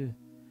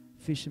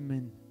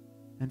fishermen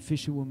and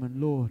fisherwomen,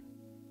 Lord,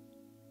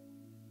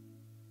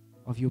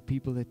 of your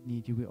people that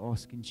need you. We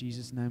ask in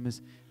Jesus' name.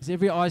 As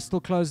every eye is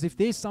still closed, if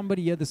there's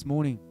somebody here this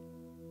morning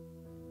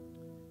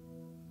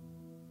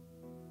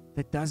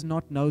that does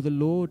not know the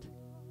Lord,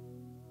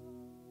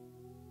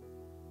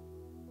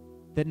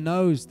 that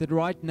knows that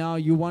right now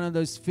you're one of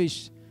those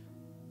fish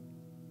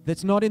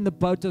that's not in the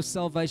boat of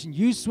salvation.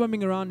 You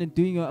swimming around and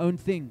doing your own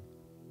thing.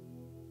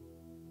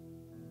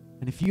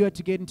 And if you had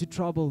to get into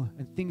trouble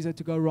and things had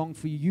to go wrong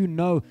for you, you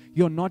know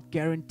you're not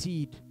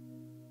guaranteed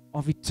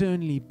of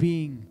eternally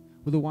being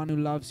with the one who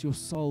loves your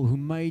soul, who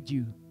made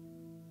you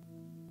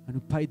and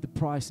who paid the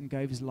price and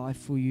gave His life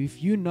for you.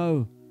 If you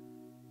know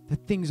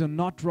that things are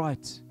not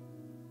right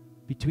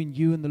between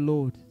you and the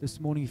Lord this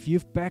morning, if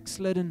you've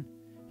backslidden,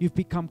 you've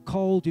become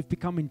cold, you've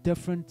become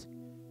indifferent,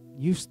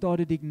 you've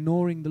started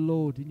ignoring the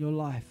Lord in your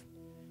life,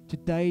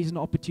 today is an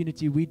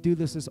opportunity. We do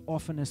this as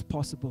often as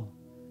possible.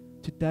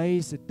 Today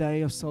is a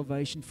day of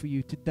salvation for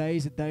you. Today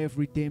is a day of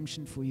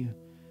redemption for you.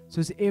 So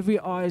as every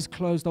eye is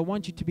closed, I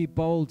want you to be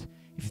bold.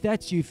 If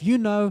that's you, if you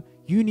know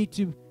you need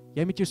to,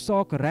 jy moet jou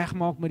saak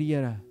regmaak met die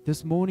Here.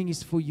 This morning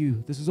is for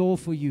you. This is all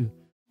for you.